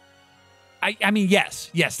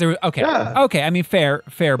 yes, there. Okay, Yeah. okay. I mean, fair.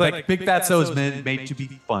 Like, But Big Fatso is made to be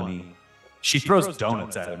funny. She throws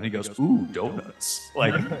donuts at him, and he goes, "Ooh, donuts!"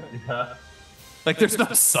 Like, like there's no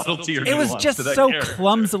subtlety or it was nuance just to that so character.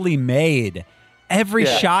 clumsily made. Every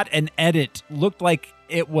shot and edit looked like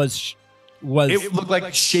it was. It looked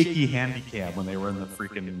like shaky handycam when they were in the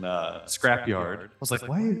freaking scrapyard. I was like,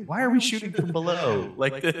 why are we shooting from below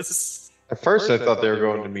like this? At first, I thought they were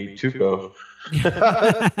going to meet Tuco.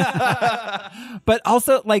 But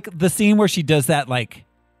also, like, the scene where she does that, like,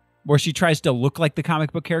 where she tries to look like the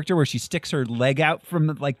comic book character, where she sticks her leg out from,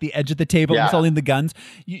 like, the edge of the table and holding the guns.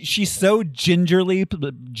 She's so gingerly,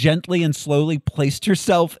 gently, and slowly placed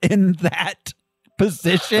herself in that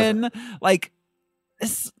position. Like,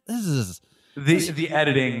 this is... The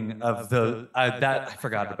editing of that I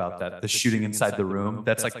forgot about that. The shooting inside the room.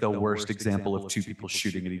 That's like the worst example of two people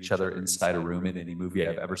shooting at each other inside a room in any movie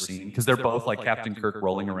I've ever seen. Because they're both like Captain Kirk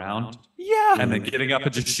rolling around. Yeah. And then getting up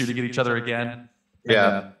and just shooting at each other again.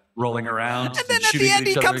 Yeah. Rolling around. And then at shooting the end,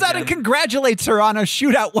 he each other comes out and again. congratulates her on a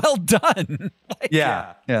shootout well done. Like,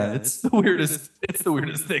 Yeah. It's the weirdest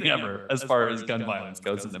thing ever as far as gun violence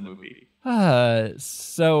goes in the movie.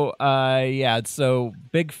 So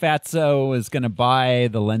Big Fatso is going to buy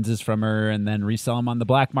the lenses from her and then resell them on the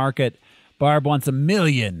black market. Barb wants $1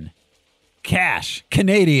 million cash,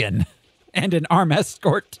 Canadian, and an arm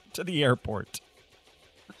escort to the airport.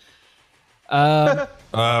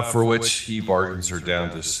 For which he bargains her down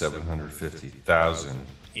to $750,000.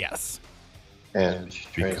 Yes. And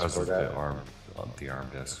Because of the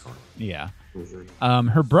armed escort. Yeah.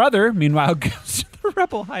 Her brother, meanwhile, goes to the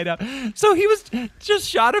rebel hideout. So he was just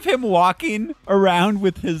shot of him walking around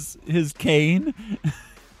with his cane.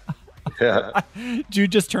 Yeah.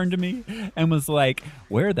 Jude just turned to me and was like,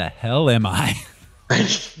 "Where the hell am I?"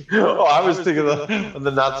 I was thinking when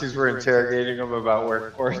the Nazis were interrogating him about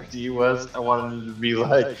where Court D was, I wanted him to be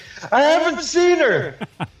like, I haven't seen her.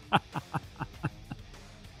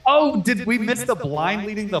 Oh, did we miss the blind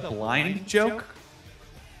leading the blind joke?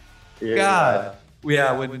 Yeah. God.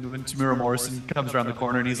 Yeah, when Tamira Morrison comes around the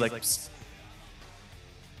corner and he's like, "Psst."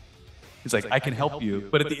 He's like, I can help you.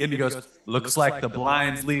 But at the end he goes, looks like the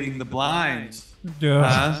blind's leading the blind.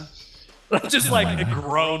 Yeah. I just like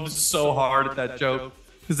groaned so hard at that joke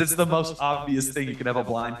because it's the most obvious thing you can have a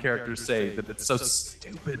blind character say that it's so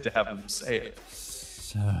stupid to have him say it.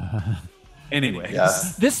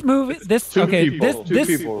 Anyways, This movie, this Two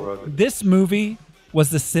people wrote it. This movie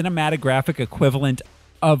was the cinematographic equivalent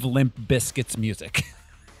of Limp Bizkit's music.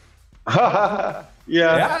 Yeah.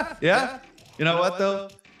 Yeah. You know what though?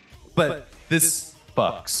 But this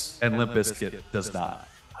fucks and Limp Bizkit does not.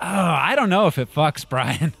 Oh, I don't know if it fucks,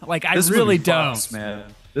 Brian. Like, I This really movie don't. fucks, man.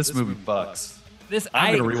 This movie fucks. This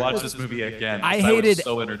I'm gonna rewatch this movie again. I 'cause hated was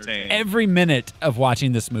so entertained. every minute of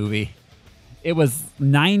watching this movie. It was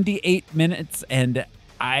 98 minutes, and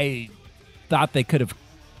I thought they could have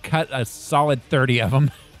cut a solid 30 of them.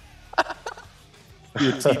 Be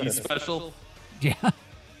a TV special. Yeah.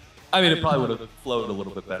 I mean, it probably would have flowed a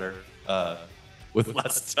little bit better with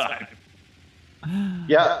less time.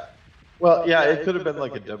 Yeah. Well, yeah, it could have been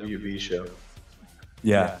like a WB show.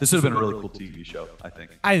 Yeah, this would have been a really cool TV show, I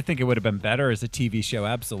think. I think it would have been better as a TV show,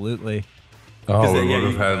 absolutely. Oh, it would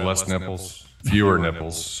have had less nipples. Fewer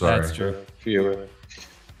nipples. Sorry. That's true. Fewer.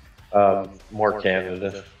 More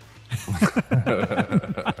Canada.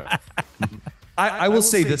 I will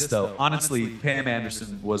say this, though. Honestly, Pam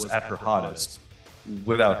Anderson was at her hottest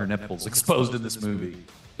without her nipples exposed in this movie.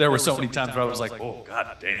 There were so many times where I was like, oh,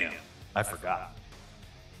 god damn, I forgot.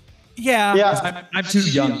 Yeah. I'm too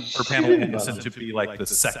young for Pamela Anderson to be like the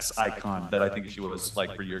sex icon that I think she was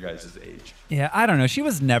like for your guys' age. Yeah, I don't know. She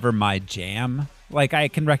was never my jam. Like, I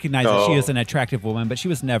can recognize that she is an attractive woman, but she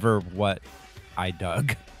was never what I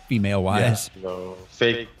dug, female-wise. Yeah, no.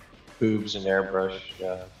 Fake boobs and airbrush.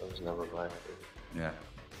 Yeah, that was never my favorite. Yeah.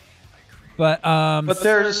 But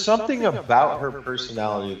there's something about her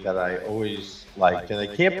personality that I always liked, and I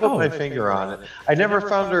can't put my finger on it. I never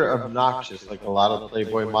found her obnoxious like a lot of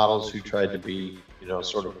Playboy models who tried to be,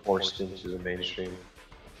 sort of forced into the mainstream.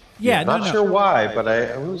 Yeah, not sure why, but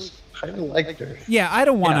I always kind of liked her. Yeah, I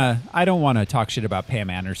don't want to talk shit about Pam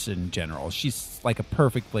Anderson in general. She's like a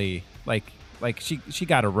perfectly like she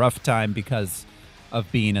got a rough time because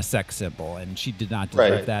of being a sex symbol, and she did not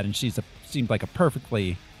deserve that. And seemed like a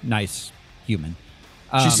perfectly nice human.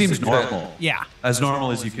 She seems normal. Yeah, as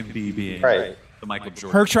normal as you can be being The Michael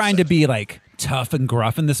Jordan. Her trying to be like tough and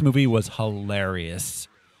gruff in this movie was hilarious.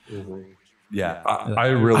 Yeah. I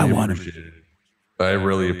really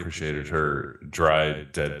appreciated her dry,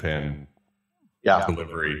 deadpan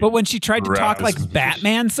delivery. But when she tried to talk like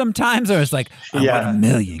Batman sometimes, I was like, I want a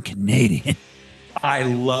million Canadian. I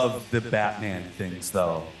love the Batman things,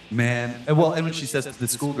 though. Man. Well, and when she says to the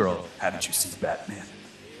schoolgirl, haven't you seen Batman?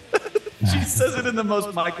 She says it in the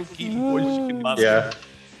most Michael Keaton voice she can muster.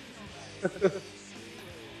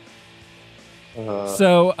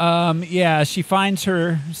 Yeah. She finds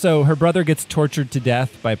her. So her brother gets tortured to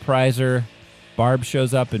death by Prizer. Barb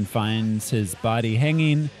shows up and finds his body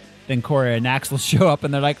hanging. Then Cora and Axel show up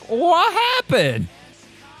and they're like, what happened?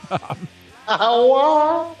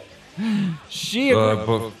 What?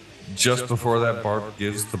 But just before that, Barb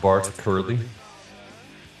gives the bar to Curly.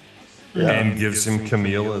 And gives him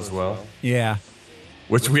Camille as well. Yeah.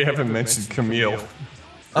 Which we haven't mentioned Camille.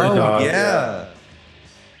 Oh, yeah.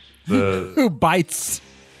 Who bites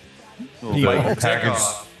people.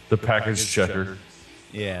 The package checker.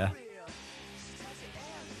 Yeah.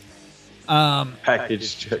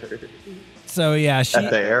 Package checker. So, yeah. At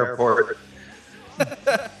the airport.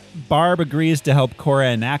 Barb agrees to help Cora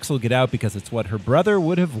and Axel get out because it's what her brother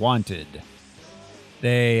would have wanted.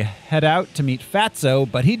 They head out to meet Fatso,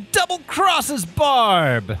 but he double-crosses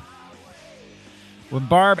Barb. When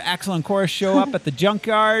Barb, Axel, and Cora show up at the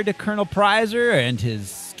junkyard, Colonel Prizer and his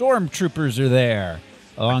stormtroopers are there,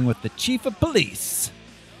 along with the chief of police.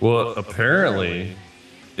 Well, apparently,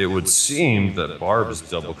 it would seem that Barb is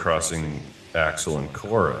double-crossing Axel and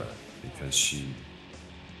Cora because she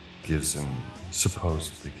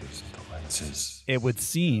supposedly gives him the lenses. It would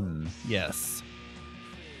seem, yes.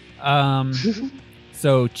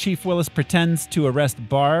 So Chief Willis pretends to arrest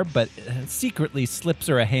Barb, but secretly slips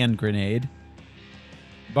her a hand grenade.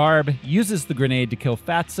 Barb uses the grenade to kill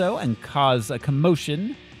Fatso and cause a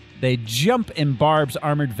commotion. They jump in Barb's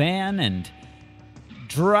armored van and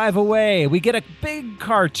drive away. We get a big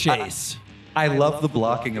car chase. I love the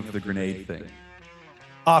blocking of the grenade thing.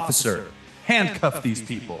 Officer, handcuff these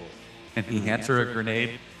people. And he hands her a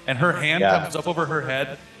grenade, and her hand comes up over her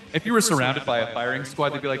head. If you were surrounded by a firing squad,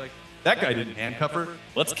 they'd be like, that guy didn't handcuff her.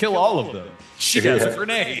 Let's kill all of them. She has a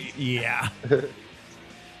grenade. Yeah.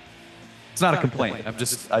 It's not a complaint. I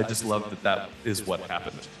just love that is what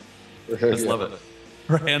happened. I just love it.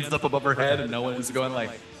 Her hands up above her head, and no one is going like,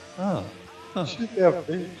 oh.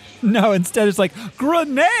 No, instead it's like,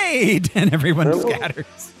 grenade! And everyone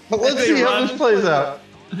scatters. Let's see how this plays out.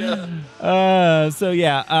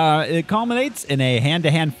 It culminates in a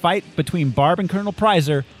hand-to-hand fight between Barb and Colonel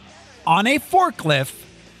Prizer on a forklift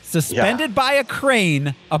suspended by a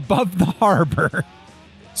crane above the harbor.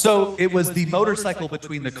 So it was the motorcycle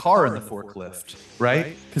between the car and the forklift,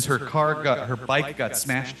 right? Because her bike got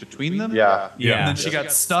smashed between them. Yeah. And then she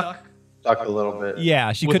got stuck a little bit.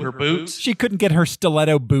 Yeah, with her boot. She couldn't get her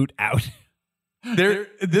stiletto boot out.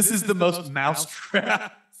 This is the most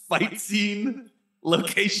mousetrap fight scene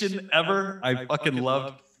location ever. I fucking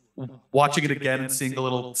loved watching it again and seeing the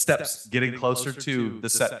little steps getting closer to the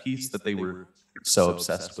set piece that they were so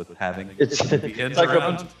obsessed with having. It's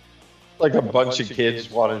like a bunch of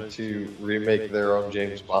kids wanted to remake their own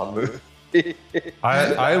James Bond movie.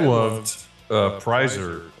 I loved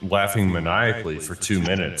Prizer laughing maniacally for 2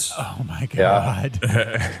 minutes. Oh my God.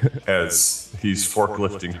 As he's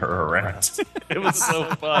forklifting her around. It was so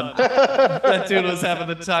fun. That dude was having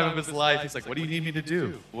the time of his life. He's like, what do you need me to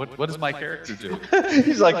do? What does my character do?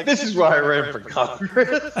 He's like, this is why I ran for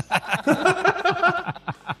Congress.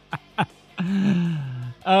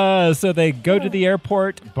 So they go to the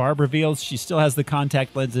airport. Barb reveals she still has the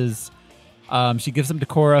contact lenses. She gives them to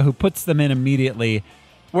Cora, who puts them in immediately.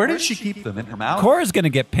 Where did she keep them? In her mouth? Cora's going to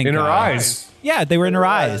get pink in her eye. eyes. Yeah, they were in her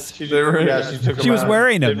eyes. She was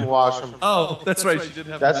wearing them. Didn't wash them. Oh, that's right. She did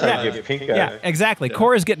have. That's how you get pink eye. Yeah, exactly. Yeah.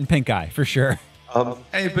 Cora's getting pink eye for sure.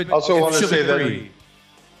 Hey, but also want to say that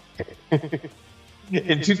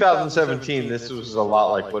in 2017, this was a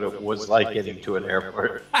lot like what it was like getting to an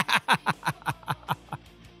airport.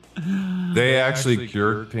 They actually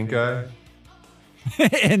cured pink eye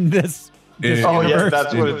in this universe. Yes,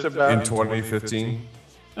 that's what it's about. In 2015.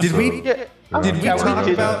 Did we talk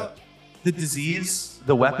about the disease,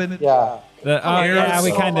 the weapon? Yeah.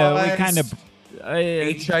 We kind of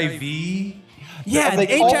HIV. Yeah,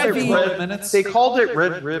 they HIV. They called it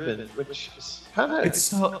Red Ribbon, which is kind of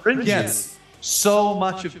cringy. Yes, so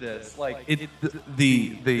much of this, like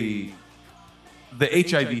the the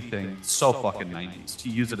HIV thing, so fucking 90s. To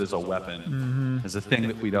use it as a weapon is a thing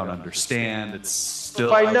that we don't understand. It's still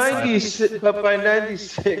by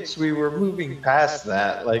 96, we were moving past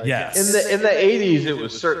that. Like in the 80s, it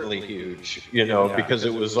was certainly huge, because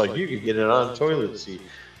it was like you could get it on toilet seat.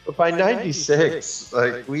 But by 96,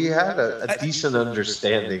 like we had a decent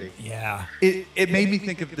understanding. Yeah. It made me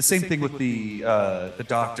think of the same thing with the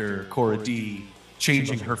doctor Cora D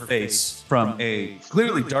changing her face from a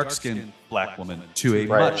clearly dark-skinned black woman to a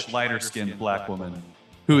much lighter-skinned black woman,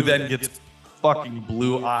 who then gets fucking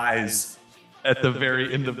blue eyes at the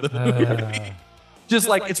very end of the movie. Just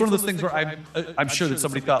like it's one of those things where I'm sure that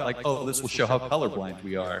somebody thought like, oh, this will show how colorblind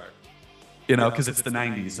we are. Because it's the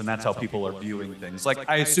 90s and that's how people are viewing things. Like,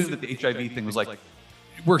 I assume that the HIV thing was like,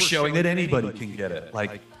 we're showing that anybody can get it.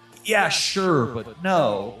 Like, yeah, sure, but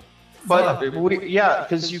no. But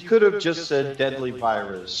because you could have just said deadly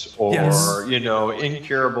virus or,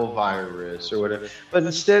 incurable virus or whatever. But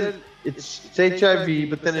instead, it's HIV,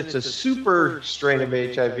 but then it's a super strain of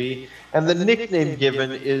HIV. And the nickname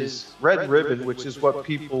given is Red Ribbon, which is what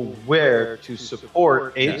people wear to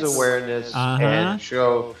support AIDS awareness and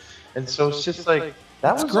show. And so it's just like,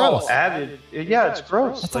 that was gross. All added. Yeah, it's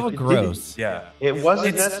gross. That's all gross. It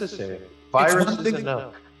wasn't necessary. Virus is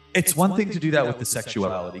enough. It's one thing to do that with the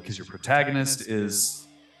sexuality, because your protagonist is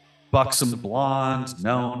buxom blonde,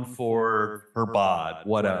 known for her bod,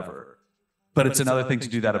 whatever. But it's another thing to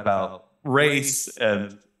do that about race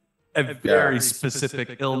and a very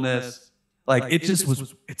specific illness. Like,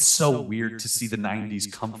 it's so weird to see the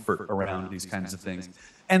 90s comfort around these kinds of things.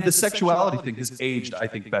 And the sexuality thing has aged, I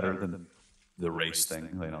think, better than the race thing,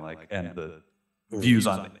 and the views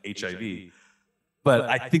on HIV. But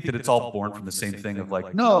I think that it's all born from the same thing of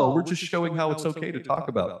like, no, we're just showing how it's okay to talk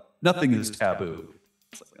about. Nothing is taboo.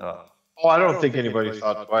 It's like, I don't think anybody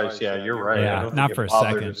thought twice. Yeah, you're right. Yeah, not for a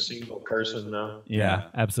second. A single person, no. Yeah,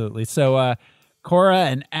 absolutely. So Cora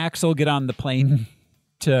and Axel get on the plane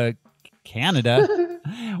to Canada.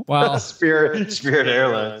 While Spirit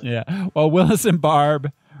Airlines. Yeah. While Willis and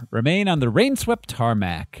Barb remain on the rain-swept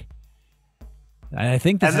tarmac. I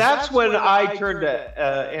think that's when I turned to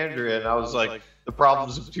Andrea and I was like, the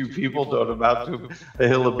problems of two people don't amount to a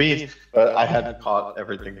hill of beans. But I hadn't caught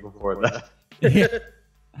everything before that.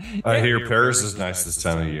 I hear Paris is nice this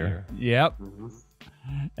time of year. Yep.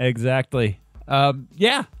 Exactly. Yeah.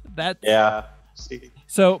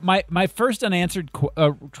 So my first unanswered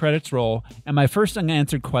credits roll and my first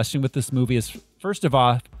unanswered question with this movie is, first of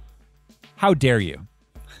all, how dare you?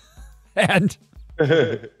 And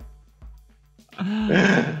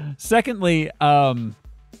secondly,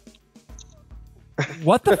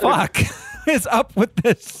 what the fuck is up with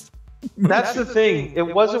this movie? That's the thing.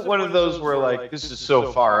 It wasn't one of those where like, this is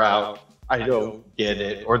so far out, I don't get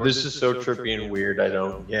it, or this is so trippy and weird, I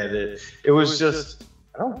don't get it. It was just,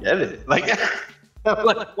 I don't get it. Like,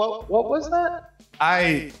 what was that?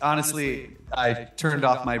 I honestly turned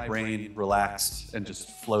off my brain, relaxed, and just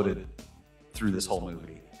floated through this whole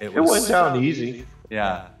movie. It went down easy.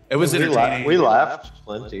 Yeah. It was entertaining. We laughed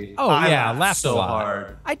plenty. Oh, yeah, laughed so a lot.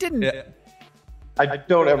 hard. I didn't. Yeah. I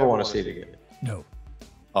don't ever want to see it again. No.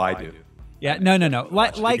 Oh, I do. Yeah, no.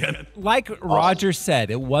 Like Roger said,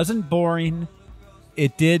 it wasn't boring.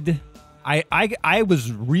 It did. I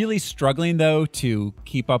was really struggling though to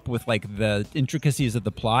keep up with like the intricacies of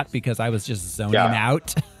the plot because I was just zoning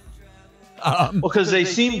out. Because they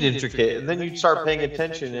seemed intricate, and then you start paying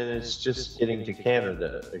attention, and it's just getting to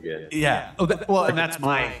Canada again. Yeah. Oh, and that's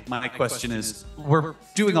my question is, we're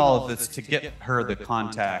doing all of this to get her the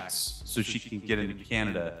contacts so she can get into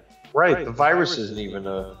Canada. Right. The virus isn't even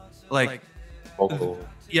a vocal.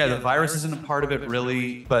 Yeah, the virus isn't a part of it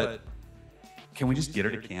really, but can we just get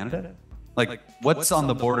her to Canada? Like, what's on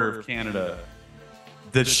the border of Canada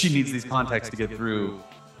that she needs these contacts to get through?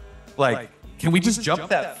 Like, can we just jump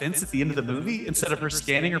that fence at the end of the movie instead of her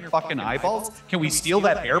scanning her fucking eyeballs? Can we steal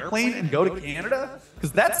that airplane and go to Canada?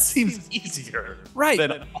 Because that seems easier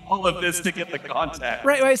than all of this to get the contact.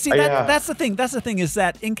 Right. See, that's the thing. That's the thing is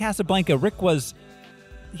that in Casablanca, Rick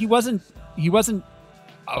he wasn't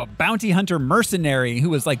a bounty hunter mercenary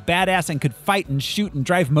who was like badass and could fight and shoot and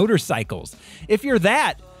drive motorcycles. If you're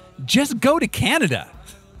that, just go to Canada.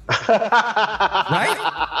 Right?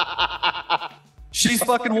 She's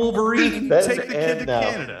fucking Wolverine. Take the kid to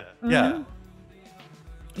Canada. Mm-hmm.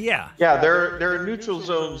 Yeah. There are neutral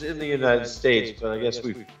zones in the United States, but I guess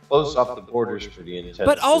we close off the borders pretty intensely.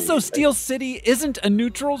 But also, Steel City isn't a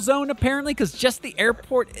neutral zone apparently, because just the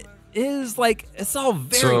airport is like it's all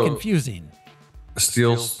very confusing. There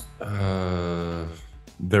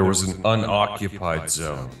was an unoccupied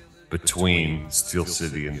zone. between Steel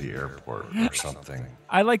City and the airport or something.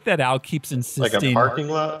 I like that Al keeps insisting. Like a parking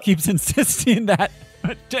lot? Keeps insisting that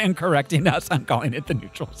and correcting us on calling it the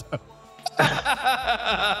neutral zone.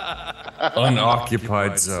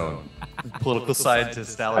 Unoccupied zone. Political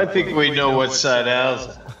scientist I Alex. think we know what side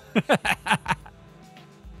Al's at.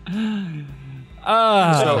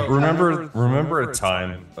 So remember a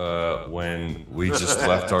time when we just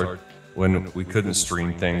left when we couldn't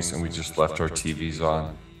stream things and we just left our TVs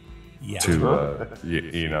on to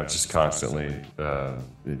just constantly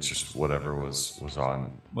just whatever was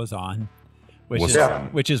on.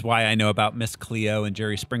 Which is why I know about Miss Cleo and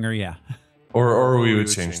Jerry Springer. Yeah. Or we would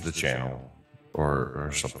change the channel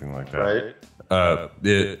or something like that. Right.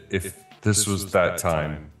 If this was that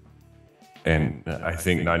time, and I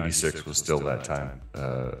think 96 was still that time.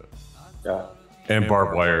 Yeah. And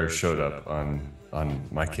Barb Wire showed up on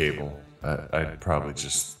my cable. I'd probably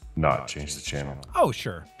just not change the channel. Oh,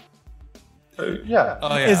 sure. Yeah.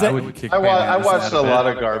 Oh, yeah. Is that- I watched a lot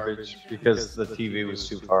of garbage because the TV was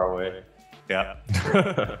too far away. Yeah.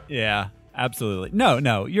 Yeah, absolutely.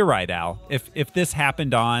 No, you're right, Al. If this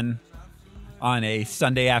happened on a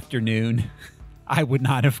Sunday afternoon, I would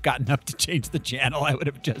not have gotten up to change the channel. I would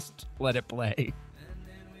have just let it play.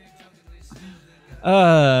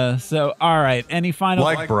 So all right. Any final?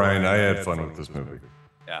 Like Brian, I had fun with this movie.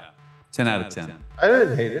 Yeah. 10 out of 10. I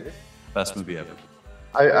didn't hate it. Best movie ever.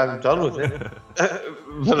 I'm done with it.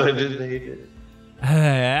 But I didn't hate it.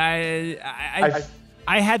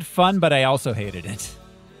 I had fun, but I also hated it.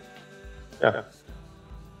 Yeah. There's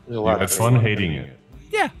a You lot had of fun hating it.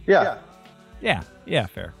 Yeah,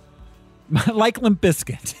 fair. Like Limp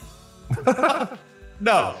Bizkit.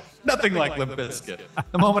 No, nothing like Limp Bizkit.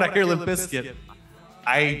 The moment I hear Limp Bizkit,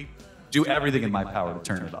 I do everything in my power to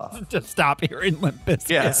turn it off. To stop hearing Limp Bizkit.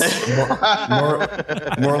 Yes.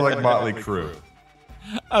 More like Motley Crue.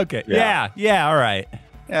 Okay. Yeah. All right.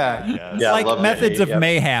 Yeah. Yeah, Like love to Methods hate, of yep.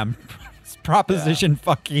 Mayhem. Proposition.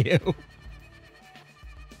 Fuck you.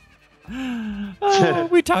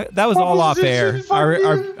 We talk. That was all off air.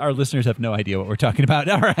 Our listeners have no idea what we're talking about.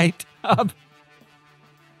 All right.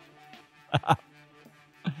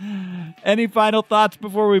 Any final thoughts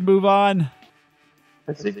before we move on?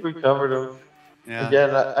 I think we covered them. Yeah.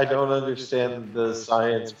 Again, I don't understand the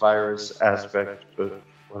science virus aspect, but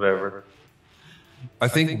whatever. I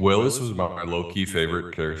think Willis was my low-key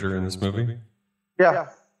favorite character in this movie. Yeah.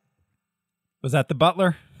 Was that the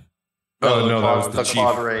butler? Oh, no, that was the chief.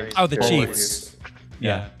 Oh, the chief.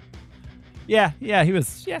 Yeah.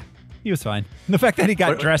 He was fine. The fact that he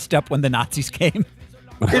got dressed up when the Nazis came.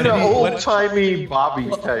 In an old-timey Bobby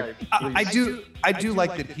type. I do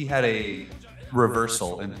like that he had a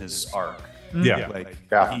reversal in his arc. Yeah.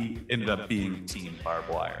 He ended up being Team Barb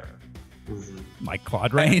Wire. Like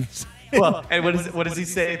Claude Rains. Well, and what does he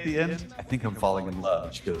say at the end? I think I'm falling in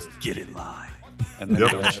love. She goes, "Get in line." And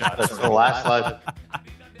then That's the last line.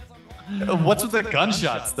 What's with the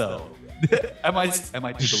gunshots, though? Am I to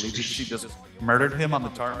believe that she just murdered him on the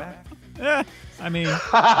tarmac? I mean,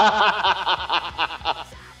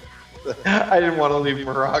 I didn't want to leave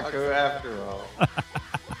Morocco after all.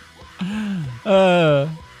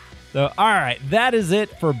 So, all right, that is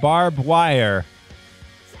it for Barb Wire.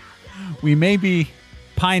 We may be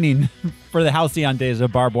pining for the halcyon days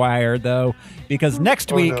of Barb Wire, though, because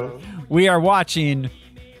next week we are watching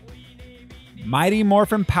Mighty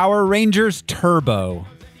Morphin Power Rangers Turbo.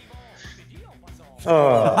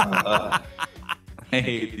 I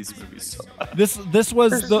hate these movies so much. This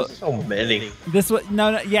was so many. This was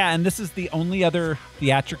and this is the only other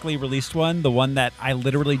theatrically released one, the one that I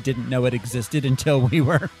literally didn't know it existed until we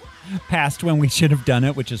were past when we should have done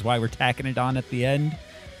it, which is why we're tacking it on at the end.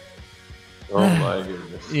 Oh my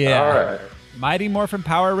goodness. Yeah. All right. Mighty Morphin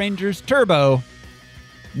Power Rangers Turbo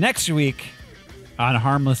next week on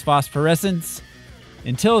Harmless Phosphorescence.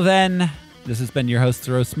 Until then, this has been your host,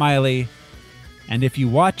 Thoreau Smiley. And if you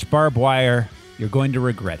watch Barb Wire, you're going to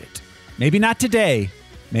regret it. Maybe not today,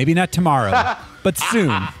 maybe not tomorrow, but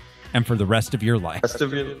soon, and for the rest of your life.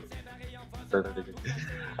 Perfect.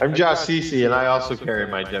 I'm Josh Cece, and I also carry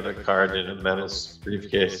my debit card in a metal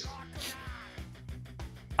briefcase.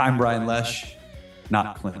 I'm Brian Lesh,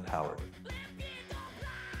 not Clint Howard.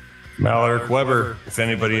 Malaric Weber, if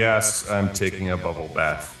anybody asks, I'm taking a bubble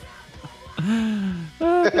bath.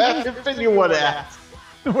 If anyone asks.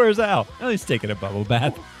 Where's Al? Oh, he's taking a bubble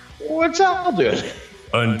bath. What's Al doing?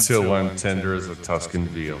 Until I'm tender as a Tuscan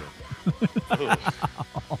veal.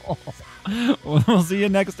 We'll see you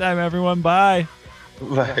next time, everyone. Bye.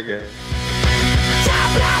 Bye, guys.